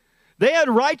 They had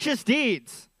righteous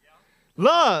deeds,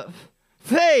 love,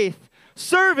 faith,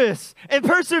 service and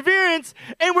perseverance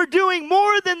and were doing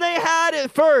more than they had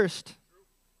at first.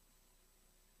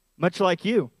 Much like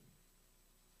you.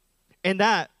 And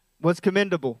that was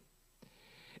commendable.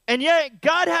 And yet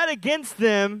God had against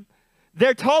them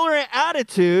their tolerant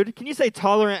attitude. Can you say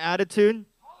tolerant attitude?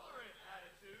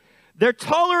 Their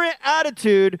tolerant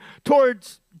attitude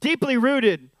towards deeply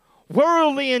rooted,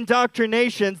 worldly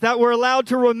indoctrinations that were allowed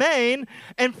to remain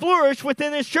and flourish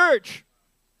within His church.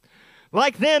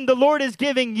 Like them, the Lord is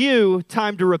giving you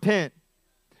time to repent.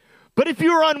 But if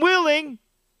you are unwilling,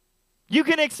 you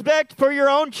can expect for your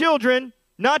own children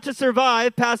not to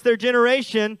survive past their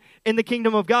generation in the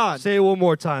kingdom of God. Say it one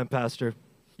more time, Pastor.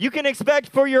 You can expect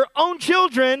for your own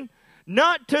children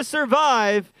not to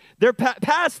survive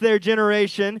past their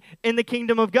generation in the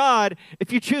kingdom of God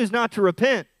if you choose not to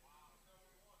repent.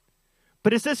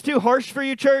 But is this too harsh for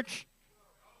you, church?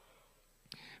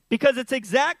 Because it's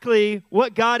exactly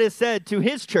what God has said to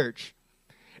His church.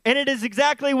 And it is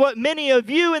exactly what many of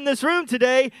you in this room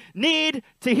today need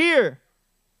to hear.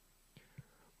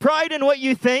 Pride in what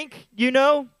you think you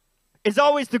know is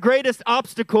always the greatest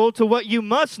obstacle to what you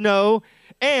must know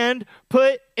and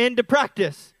put into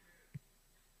practice.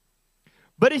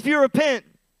 But if you repent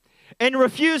and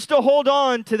refuse to hold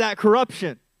on to that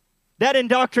corruption, that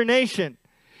indoctrination,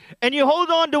 and you hold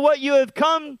on to what you have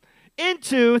come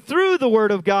into through the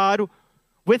Word of God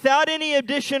without any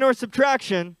addition or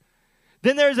subtraction,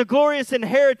 then there's a glorious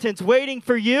inheritance waiting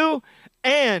for you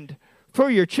and for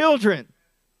your children.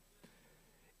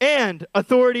 And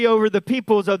authority over the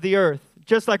peoples of the earth,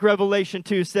 just like Revelation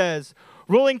 2 says,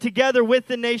 ruling together with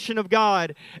the nation of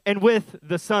God and with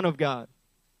the Son of God.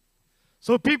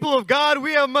 So people of God,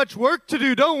 we have much work to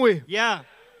do, don't we? Yeah.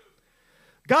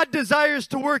 God desires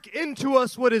to work into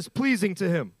us what is pleasing to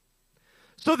Him,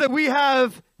 so that we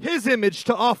have His image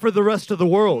to offer the rest of the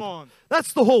world.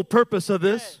 That's the whole purpose of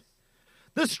this. Yes.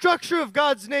 The structure of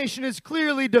God's nation is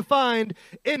clearly defined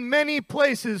in many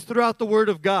places throughout the Word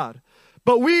of God.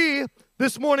 But we,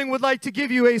 this morning, would like to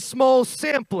give you a small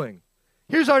sampling.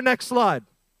 Here's our next slide.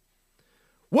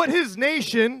 What His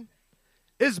nation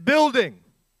is building.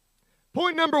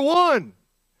 Point number 1,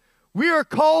 we are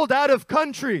called out of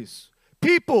countries,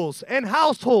 peoples, and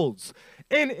households,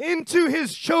 and into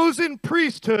His chosen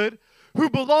priesthood, who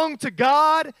belong to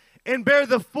God and bear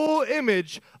the full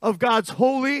image of God's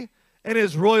holy and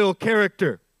His royal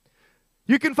character.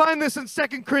 You can find this in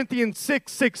 2 Corinthians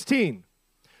 6:16.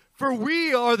 For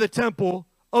we are the temple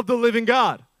of the living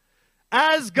God.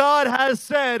 As God has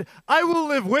said, I will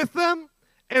live with them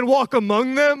and walk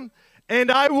among them, and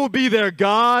I will be their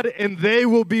God, and they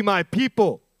will be my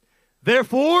people.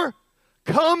 Therefore,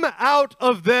 come out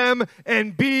of them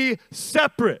and be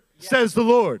separate, says the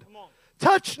Lord.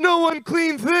 Touch no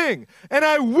unclean thing, and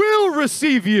I will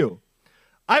receive you.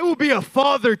 I will be a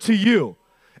father to you,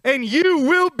 and you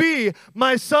will be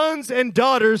my sons and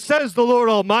daughters, says the Lord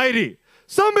Almighty.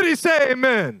 Somebody say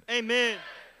amen. Amen.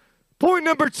 Point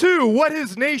number 2, what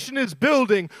His nation is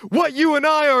building, what you and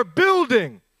I are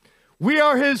building. We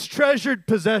are His treasured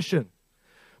possession,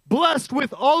 blessed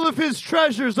with all of His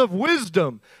treasures of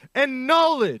wisdom and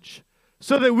knowledge,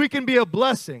 so that we can be a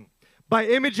blessing by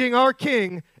imaging our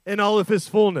King in all of His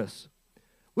fullness.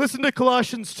 Listen to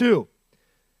Colossians 2.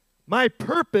 My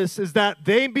purpose is that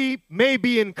they may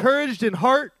be encouraged in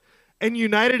heart and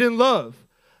united in love,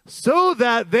 so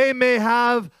that they may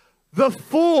have the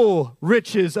full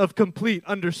riches of complete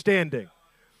understanding,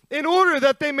 in order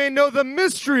that they may know the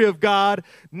mystery of God,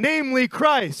 namely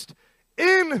Christ,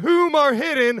 in whom are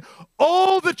hidden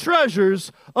all the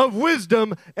treasures of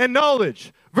wisdom and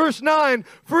knowledge. Verse 9,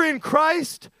 for in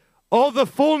Christ all the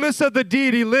fullness of the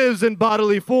deity lives in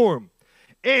bodily form,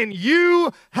 and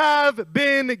you have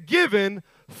been given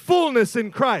fullness in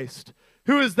Christ,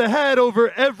 who is the head over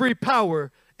every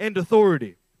power and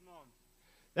authority.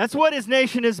 That's what His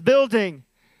nation is building.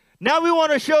 Now we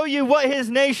want to show you what His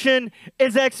nation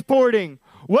is exporting,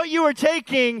 what you are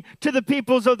taking to the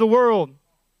peoples of the world.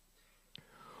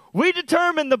 We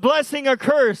determine the blessing or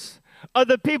curse of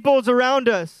the peoples around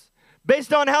us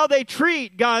based on how they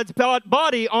treat God's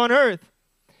body on earth,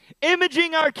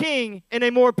 imaging our King in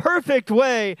a more perfect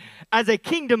way as a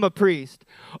kingdom of priests,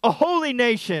 a holy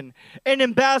nation, and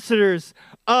ambassadors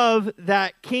of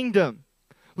that kingdom.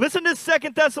 Listen to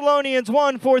 2 Thessalonians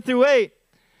 1:4-8.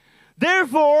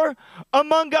 Therefore,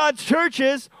 among God's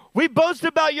churches, we boast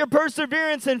about your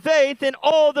perseverance and faith in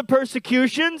all the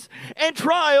persecutions and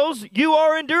trials you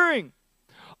are enduring.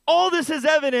 All this is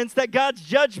evidence that God's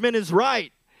judgment is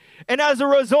right. And as a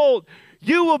result,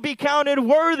 you will be counted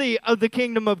worthy of the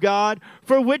kingdom of God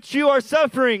for which you are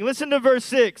suffering. Listen to verse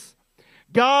 6.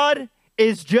 God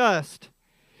is just.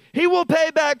 He will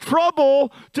pay back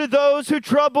trouble to those who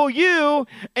trouble you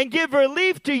and give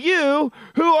relief to you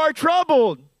who are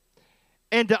troubled,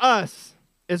 and to us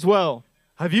as well.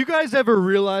 Have you guys ever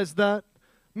realized that?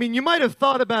 I mean, you might have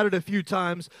thought about it a few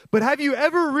times, but have you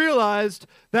ever realized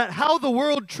that how the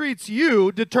world treats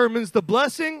you determines the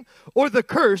blessing or the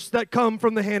curse that come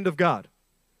from the hand of God?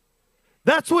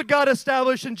 That's what God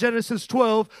established in Genesis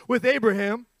 12 with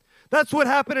Abraham. That's what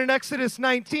happened in Exodus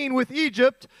 19 with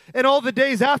Egypt and all the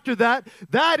days after that.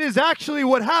 That is actually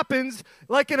what happens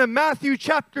like in a Matthew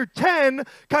chapter 10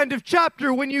 kind of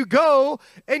chapter when you go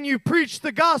and you preach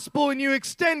the gospel and you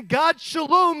extend God's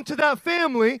shalom to that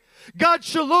family, God's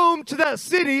shalom to that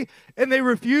city, and they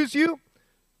refuse you.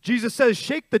 Jesus says,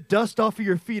 shake the dust off of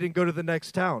your feet and go to the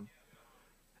next town.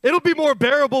 It'll be more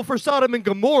bearable for Sodom and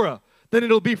Gomorrah than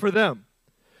it'll be for them.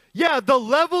 Yeah, the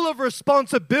level of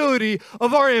responsibility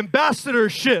of our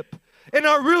ambassadorship and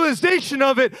our realization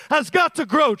of it has got to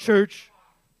grow, church.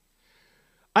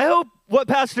 I hope what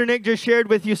Pastor Nik just shared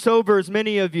with you sobers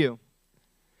many of you.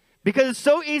 Because it's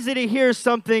so easy to hear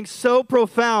something so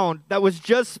profound that was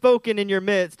just spoken in your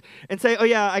midst and say, oh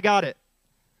yeah, I got it.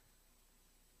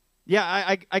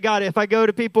 Yeah, I got it. If I go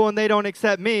to people and they don't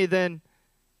accept me, then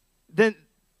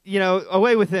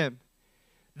away with them.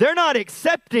 They're not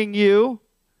accepting you.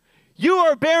 You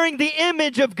are bearing the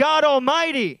image of God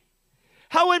Almighty.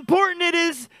 How important it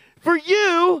is for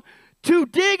you to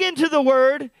dig into the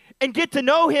Word and get to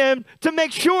know Him to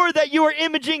make sure that you are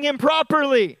imaging Him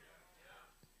properly.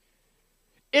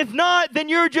 If not, then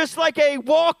you're just like a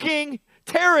walking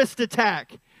terrorist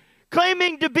attack,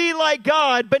 claiming to be like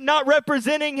God but not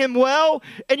representing Him well,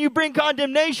 and you bring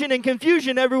condemnation and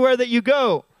confusion everywhere that you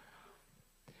go.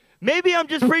 Maybe I'm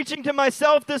just preaching to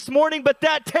myself this morning, but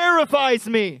that terrifies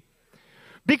me.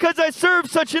 Because I serve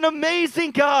such an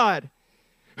amazing God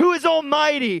who is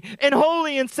almighty and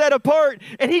holy and set apart.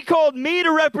 And He called me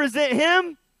to represent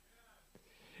Him.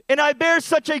 And I bear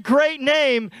such a great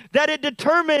name that it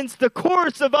determines the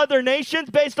course of other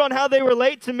nations based on how they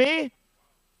relate to me.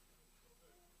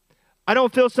 I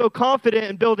don't feel so confident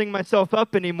in building myself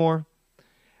up anymore.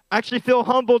 I actually feel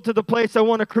humbled to the place I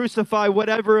want to crucify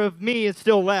whatever of me is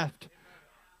still left.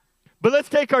 But let's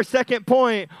take our second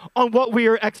point on what we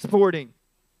are exporting.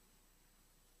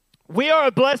 We are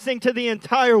a blessing to the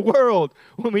entire world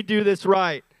when we do this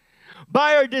right.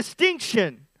 By our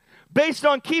distinction, based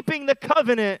on keeping the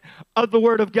covenant of the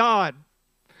Word of God.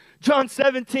 John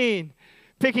 17,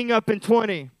 picking up in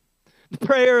 20, the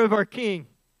prayer of our King.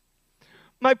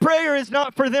 My prayer is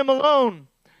not for them alone.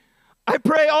 I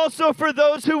pray also for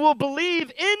those who will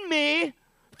believe in me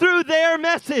through their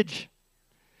message,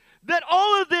 that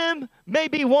all of them may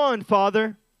be one,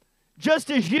 Father, just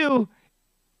as you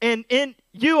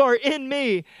are in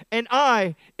me, and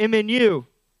I am in you.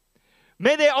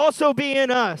 May they also be in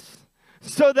us,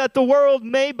 so that the world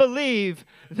may believe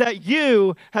that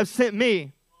you have sent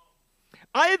me.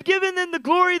 I have given them the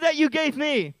glory that you gave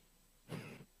me,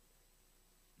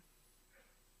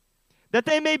 that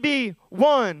they may be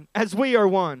one as we are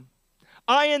one,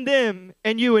 I and them,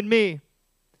 and you and me.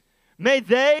 May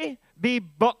they be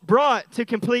brought to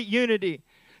complete unity,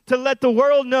 to let the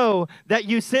world know that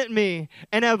you sent me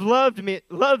and have loved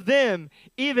them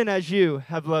even as you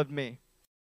have loved me.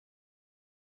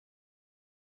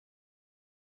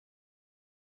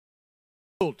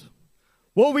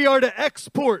 What we are to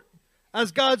export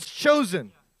as God's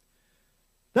chosen.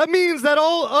 That means that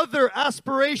all other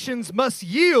aspirations must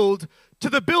yield to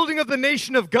the building of the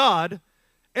nation of God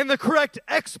and the correct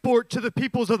export to the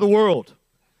peoples of the world.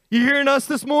 You hearing us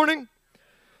this morning?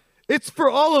 It's for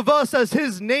all of us as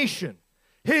His nation,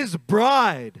 His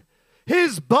bride,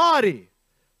 His body,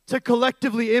 to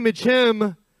collectively image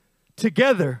Him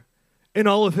together in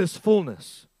all of His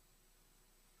fullness.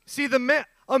 See,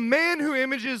 a man who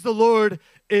images the Lord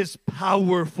is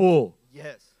powerful.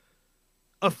 Yes.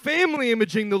 A family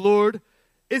imaging the Lord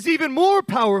is even more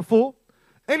powerful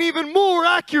and even more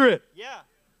accurate. Yeah.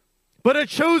 But a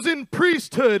chosen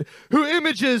priesthood who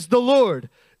images the Lord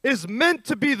is meant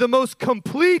to be the most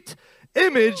complete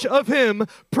image of Him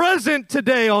present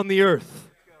today on the earth.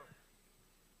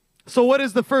 So what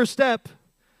is the first step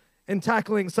in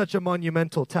tackling such a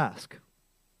monumental task?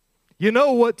 You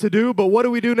know what to do, but what do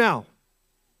we do now?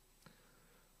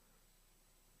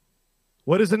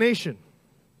 What is a nation?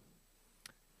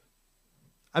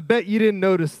 I bet you didn't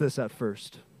notice this at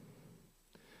first.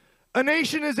 A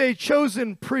nation is a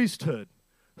chosen priesthood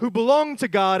who belong to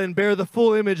God and bear the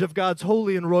full image of God's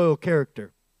holy and royal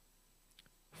character.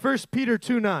 1 Peter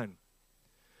 2:9.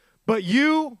 But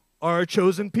you are a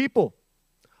chosen people,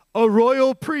 a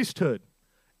royal priesthood,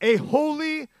 a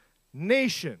holy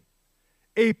nation,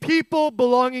 a people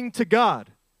belonging to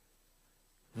God.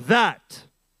 That.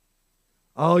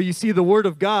 Oh, you see, the Word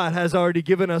of God has already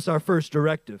given us our first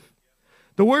directive.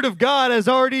 The Word of God has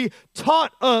already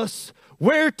taught us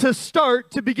where to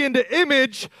start to begin to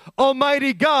image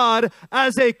Almighty God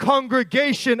as a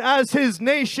congregation, as His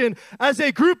nation, as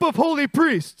a group of holy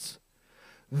priests.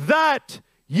 That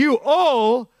you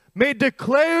all may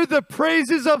declare the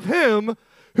praises of Him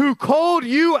who called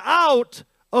you out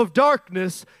of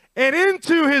darkness and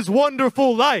into His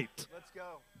wonderful light. Let's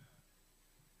go.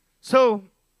 So,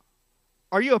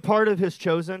 are you a part of His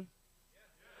chosen?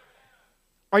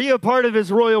 Are you a part of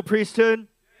His royal priesthood?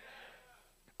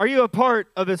 Are you a part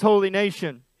of His holy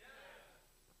nation?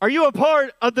 Are you a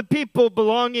part of the people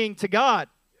belonging to God?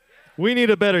 We need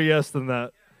a better yes than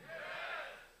that.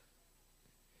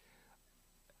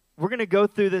 We're going to go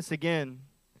through this again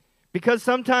because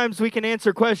sometimes we can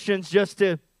answer questions just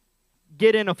to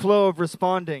get in a flow of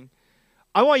responding.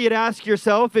 I want you to ask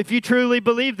yourself if you truly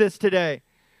believe this today.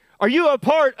 Are you a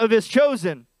part of His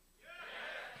chosen?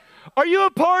 Are you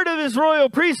a part of His royal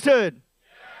priesthood?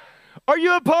 Are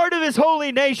you a part of His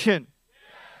holy nation?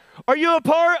 Are you a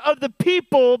part of the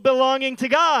people belonging to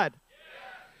God?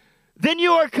 Then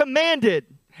you are commanded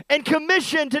and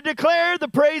commissioned to declare the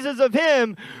praises of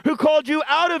Him who called you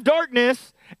out of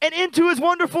darkness and into His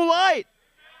wonderful light.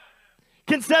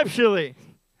 Conceptually,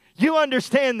 you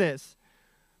understand this.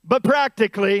 But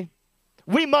practically,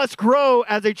 we must grow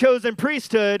as a chosen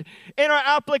priesthood in our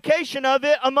application of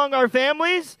it among our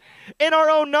families, in our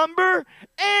own number,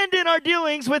 and in our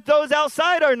dealings with those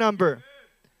outside our number.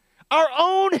 Our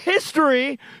own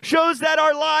history shows that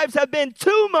our lives have been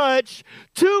too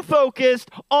focused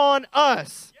on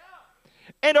us,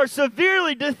 and are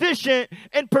severely deficient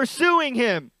in pursuing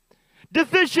Him,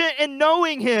 deficient in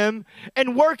knowing Him,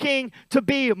 and working to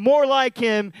be more like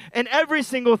Him in every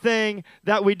single thing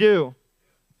that we do.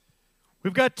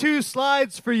 We've got 2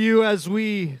 slides for you as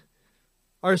we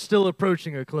are still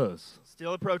approaching a close.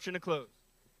 Still approaching a close.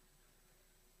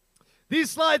 These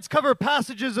slides cover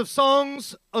passages of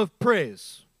songs of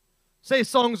praise. Say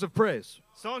songs of praise.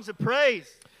 Songs of praise.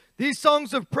 These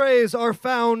songs of praise are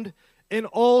found in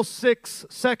all 6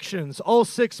 sections, all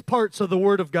 6 parts of the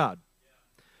Word of God.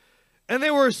 And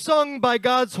they were sung by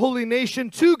God's holy nation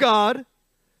to God,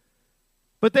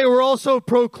 but they were also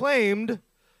proclaimed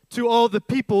to all the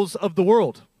peoples of the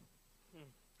world.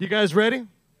 You guys ready?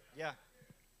 Yeah.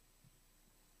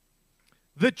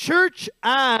 The church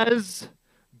as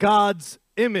God's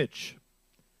image,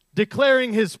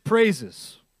 declaring His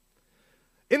praises.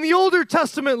 In the Older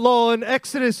Testament law in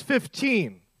Exodus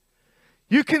 15,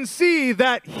 you can see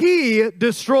that He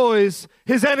destroys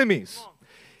His enemies.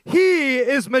 He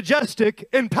is majestic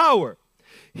in power.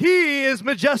 He is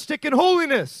majestic in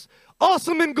holiness,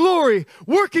 awesome in glory,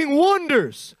 working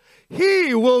wonders.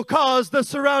 He will cause the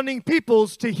surrounding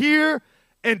peoples to hear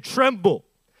and tremble.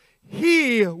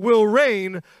 He will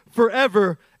reign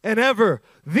forever and ever.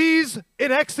 These,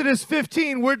 in Exodus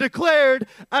 15, were declared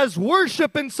as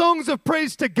worship and songs of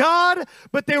praise to God,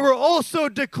 but they were also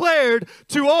declared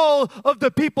to all of the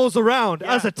peoples around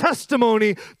as a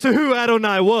testimony to who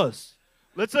Adonai was.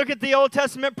 Let's look at the Old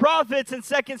Testament prophets in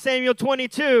 2 Samuel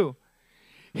 22.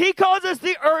 He causes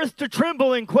the earth to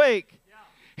tremble and quake.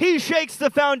 He shakes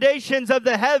the foundations of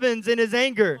the heavens in His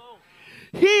anger.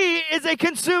 He is a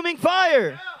consuming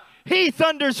fire. He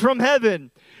thunders from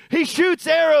heaven. He shoots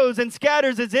arrows and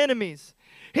scatters His enemies.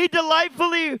 He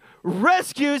delightfully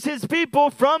rescues His people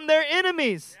from their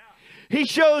enemies. He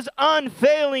shows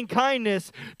unfailing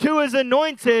kindness to His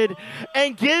anointed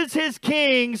and gives His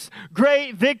kings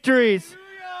great victories.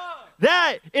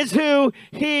 That is who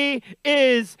He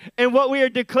is and what we are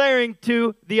declaring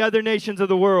to the other nations of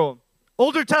the world.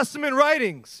 Older Testament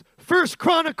writings, 1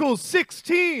 Chronicles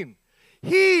 16.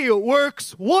 He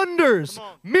works wonders,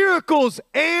 miracles,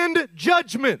 and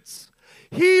judgments.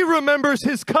 He remembers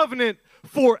His covenant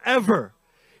forever.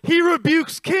 He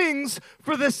rebukes kings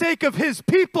for the sake of His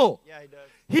people. Yeah, He does.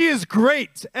 He is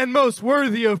great and most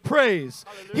worthy of praise.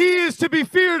 Hallelujah. He is to be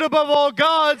feared above all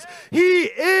gods. He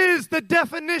is the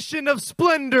definition of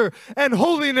splendor and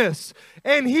holiness.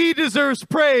 And He deserves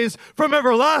praise from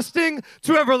everlasting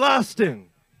to everlasting.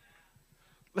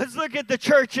 Let's look at the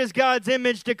church as God's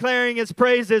image declaring His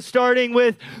praises, starting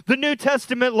with the New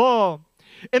Testament law.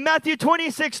 In Matthew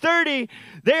 26:30,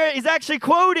 there He's actually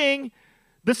quoting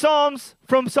the Psalms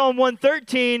from Psalm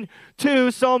 113 to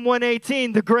Psalm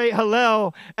 118, the great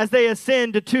Hallel, as they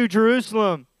ascend to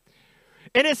Jerusalem.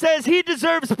 And it says, He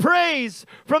deserves praise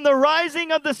from the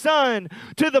rising of the sun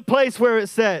to the place where it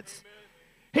sets.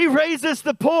 He raises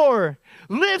the poor,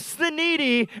 lifts the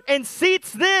needy, and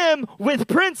seats them with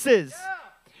princes.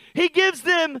 He gives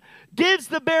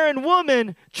the barren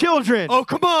woman children. Oh,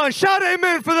 come on. Shout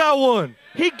amen for that one.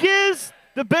 He gives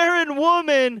the barren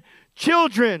woman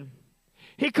children.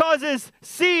 He causes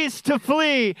seas to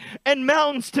flee and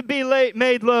mountains to be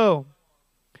made low.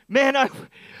 Man,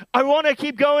 I want to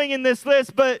keep going in this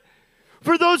list, but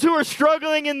for those who are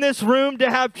struggling in this room to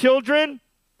have children,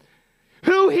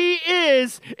 who he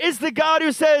is the God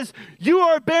who says, you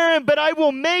are barren, but I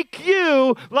will make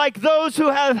you like those who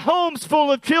have homes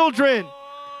full of children.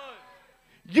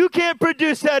 You can't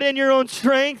produce that in your own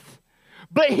strength,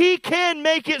 but he can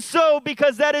make it so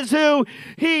because that is who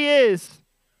he is.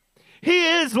 He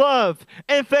is love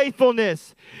and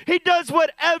faithfulness. He does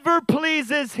whatever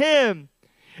pleases him.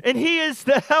 And he is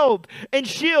the help and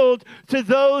shield to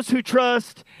those who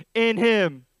trust in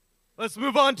him. Let's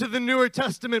move on to the Newer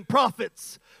Testament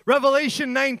prophets.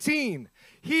 Revelation 19.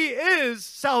 He is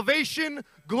salvation,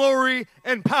 glory,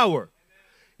 and power.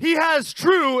 He has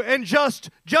true and just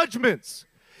judgments.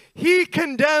 He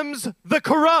condemns the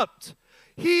corrupt.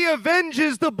 He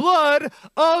avenges the blood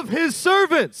of his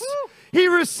servants. Woo! He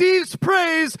receives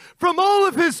praise from all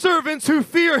of his servants who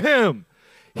fear him.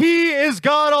 He is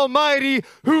God Almighty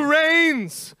who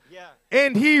reigns,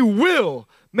 and he will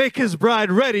make his bride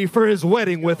ready for his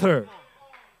wedding with her.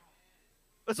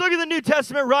 Let's look at the New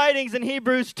Testament writings in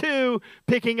Hebrews 2,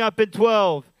 picking up in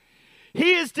 12.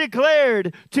 He is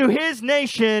declared to his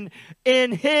nation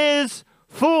in his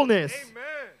fullness. Amen.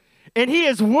 And he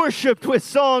is worshipped with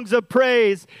songs of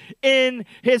praise in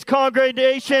his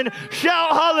congregation.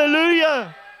 Shout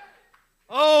hallelujah.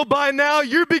 Oh, by now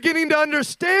you're beginning to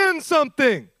understand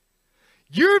something.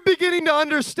 You're beginning to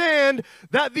understand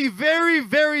that the very,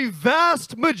 very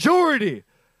vast majority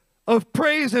of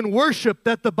praise and worship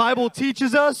that the Bible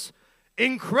teaches us,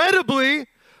 incredibly,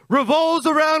 revolves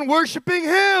around worshiping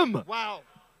him. Wow.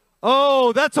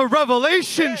 Oh, that's a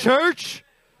revelation, church.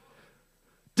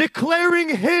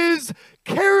 Declaring his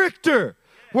character.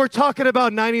 We're talking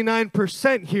about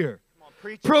 99% here.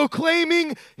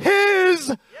 Proclaiming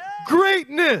his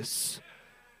greatness.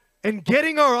 And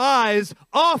getting our eyes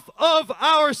off of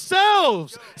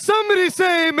ourselves. Somebody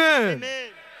say amen. Amen.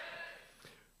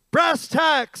 Brass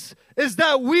tacks is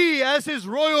that we, as his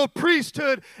royal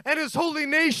priesthood and his holy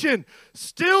nation,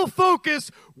 still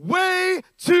focus way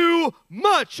too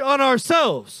much on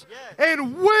ourselves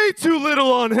and way too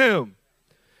little on him.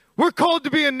 We're called to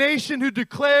be a nation who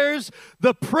declares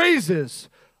the praises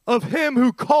of him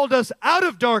who called us out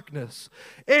of darkness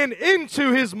and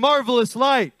into his marvelous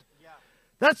light.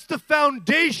 That's the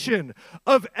foundation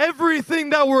of everything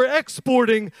that we're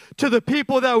exporting to the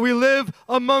people that we live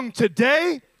among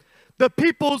today, the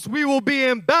peoples we will be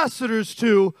ambassadors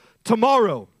to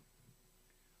tomorrow.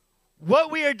 What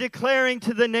we are declaring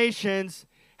to the nations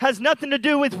has nothing to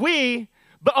do with we,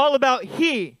 but all about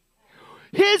he,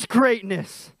 his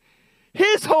greatness,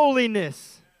 his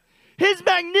holiness, his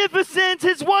magnificence,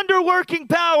 his wonder-working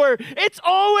power. It's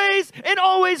always and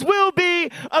always will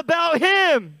be about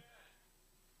him.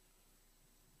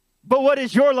 But what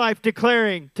is your life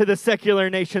declaring to the secular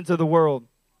nations of the world?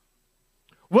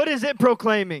 What is it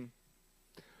proclaiming?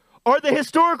 Are the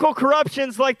historical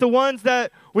corruptions like the ones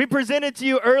that we presented to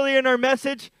you earlier in our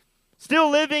message still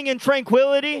living in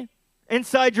tranquility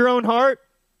inside your own heart?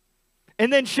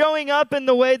 And then showing up in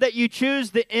the way that you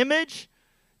choose the image,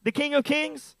 the King of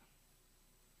Kings?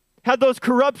 Have those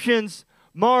corruptions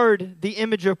marred the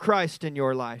image of Christ in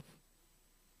your life?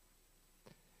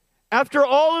 After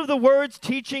all of the words,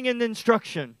 teaching, and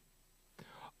instruction,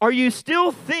 are you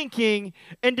still thinking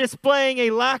and displaying a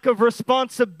lack of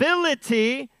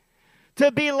responsibility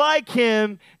to be like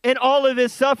him in all of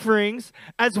his sufferings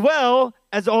as well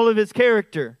as all of his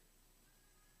character?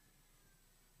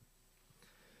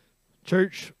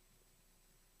 Church,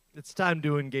 it's time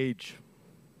to engage.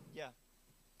 Yeah.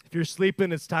 If you're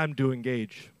sleeping, it's time to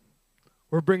engage.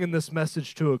 We're bringing this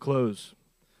message to a close.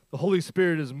 The Holy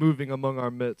Spirit is moving among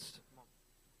our midst.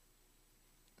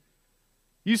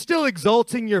 You still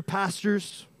exalting your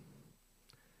pastors,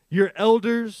 your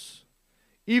elders,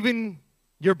 even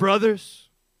your brothers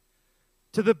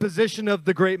to the position of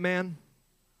the great man?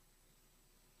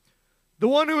 The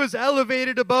one who is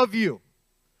elevated above you.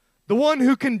 The one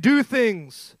who can do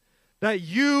things that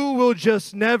you will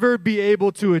just never be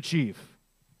able to achieve.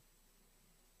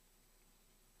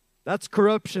 That's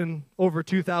corruption over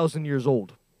 2,000 years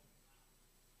old.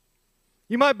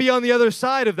 You might be on the other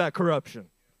side of that corruption.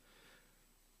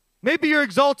 Maybe you're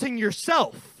exalting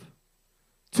yourself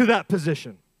to that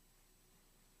position.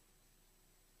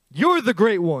 You're the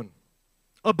great one,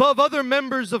 above other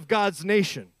members of God's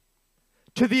nation,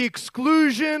 to the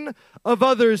exclusion of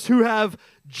others who have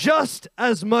just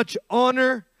as much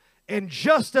honor and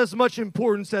just as much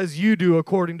importance as you do,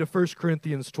 according to 1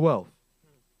 Corinthians 12.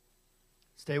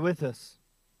 Stay with us.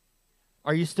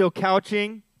 Are you still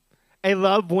couching a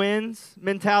love wins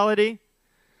mentality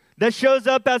that shows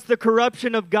up as the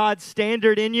corruption of God's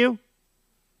standard in you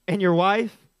and your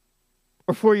wife,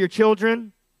 or for your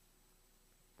children,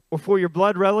 or for your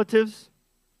blood relatives,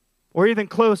 or even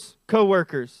close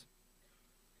co-workers,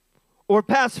 or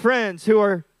past friends who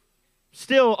are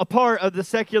still a part of the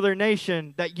secular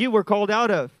nation that you were called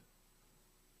out of?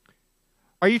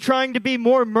 Are you trying to be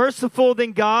more merciful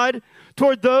than God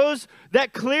toward those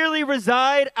that clearly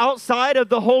reside outside of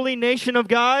the holy nation of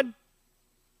God?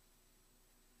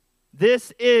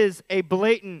 This is a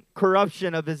blatant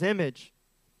corruption of his image.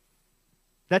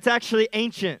 That's actually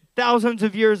ancient, thousands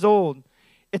of years old.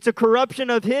 It's a corruption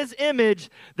of his image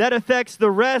that affects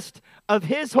the rest of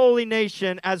his holy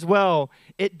nation as well.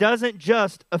 It doesn't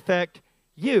just affect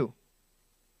you.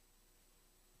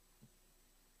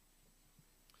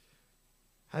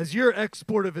 Has your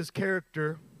export of his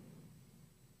character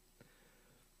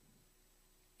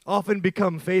often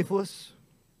become faithless?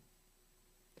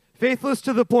 Faithless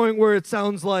to the point where it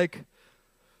sounds like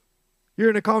you're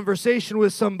in a conversation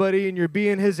with somebody and you're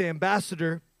being his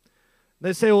ambassador.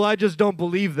 They say, well, I just don't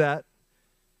believe that.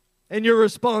 And your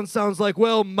response sounds like,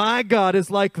 well, my God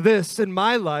is like this in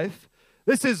my life.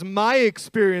 This is my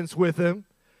experience with him.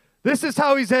 This is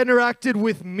how he's interacted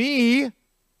with me.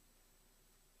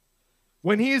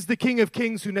 When he is the King of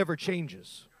Kings who never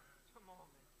changes.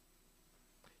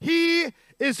 He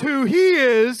is who he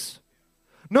is,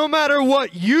 no matter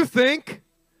what you think,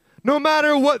 no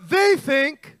matter what they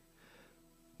think,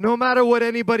 no matter what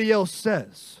anybody else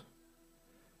says.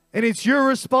 And it's your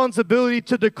responsibility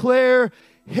to declare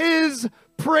his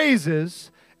praises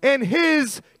and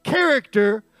his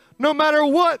character, no matter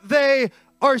what they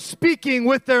are speaking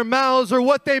with their mouths or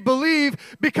what they believe,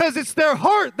 because it's their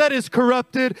heart that is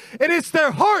corrupted, and it's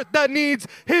their heart that needs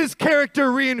his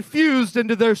character reinfused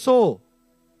into their soul.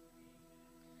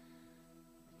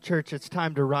 Church, it's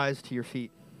time to rise to your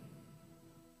feet.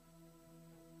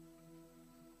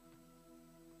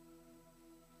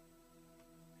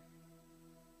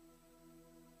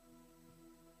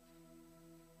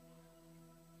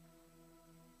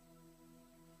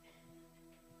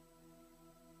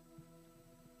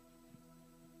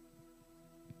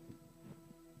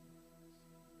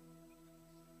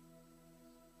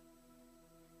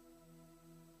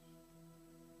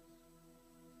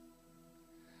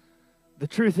 The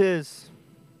truth is,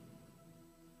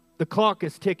 the clock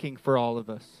is ticking for all of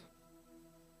us.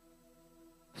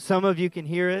 Some of you can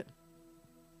hear it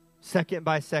second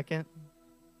by second.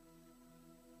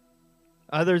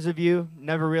 Others of you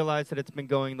never realized that it's been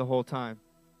going the whole time.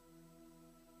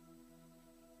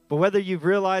 But whether you've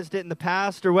realized it in the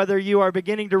past or whether you are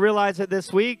beginning to realize it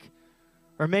this week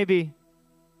or maybe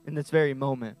in this very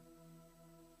moment,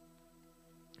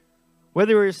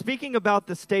 whether we're speaking about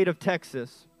the state of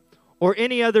Texas or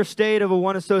any other state of a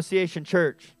One Association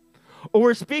church, or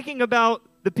we're speaking about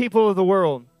the people of the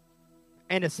world,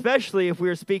 and especially if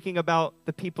we're speaking about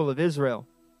the people of Israel,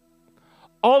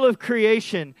 all of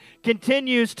creation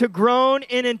continues to groan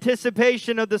in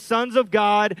anticipation of the sons of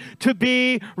God to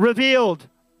be revealed,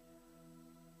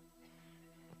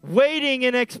 waiting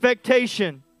in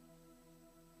expectation.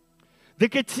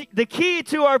 The key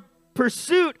to our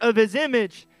pursuit of his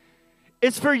image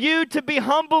is for you to be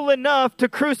humble enough to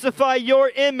crucify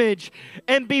your image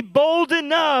and be bold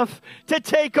enough to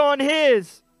take on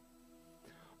his.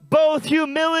 Both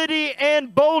humility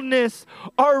and boldness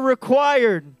are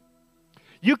required.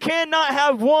 You cannot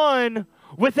have one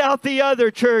without the other,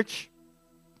 church.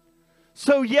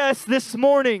 So yes, this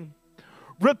morning,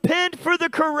 repent for the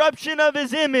corruption of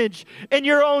his image in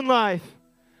your own life.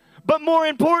 But more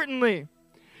importantly,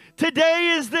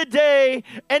 today is the day,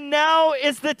 and now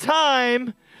is the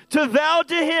time to vow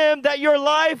to him that your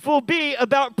life will be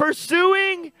about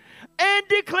pursuing and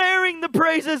declaring the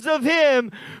praises of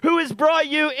him who has brought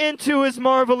you into his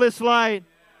marvelous light.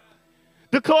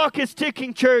 The clock is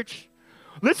ticking, church.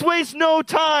 Let's waste no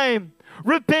time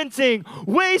repenting.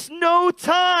 Waste no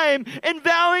time in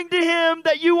vowing to him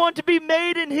that you want to be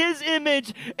made in his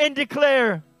image and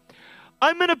declare.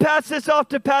 I'm going to pass this off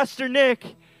to Pastor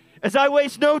Nik, as I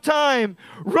waste no time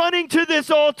running to this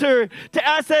altar to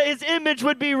ask that his image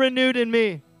would be renewed in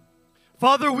me.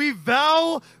 Father, we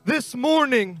vow this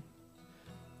morning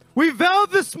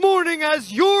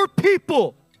as your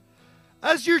people,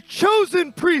 as your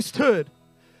chosen priesthood,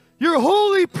 your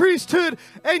holy priesthood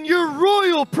and your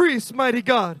royal priests, mighty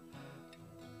God.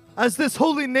 as this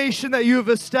holy nation that you have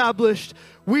established,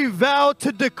 we vow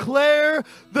to declare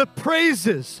the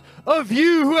praises of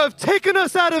you who have taken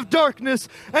us out of darkness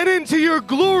and into your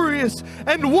glorious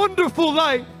and wonderful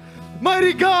light.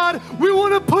 Mighty God, we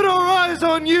want to put our eyes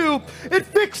on you. It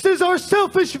fixes our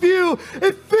selfish view.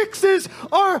 It fixes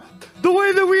the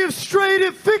way that we have strayed.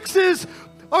 It fixes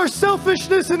our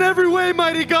selfishness in every way,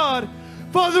 mighty God.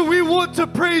 Father, we want to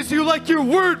praise you like your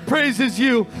word praises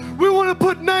you. We want to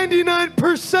put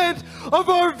 99% of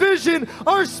our vision,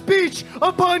 our speech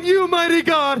upon you, mighty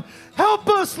God. Help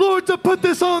us, Lord, to put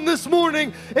this on this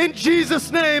morning. In Jesus'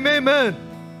 name, amen.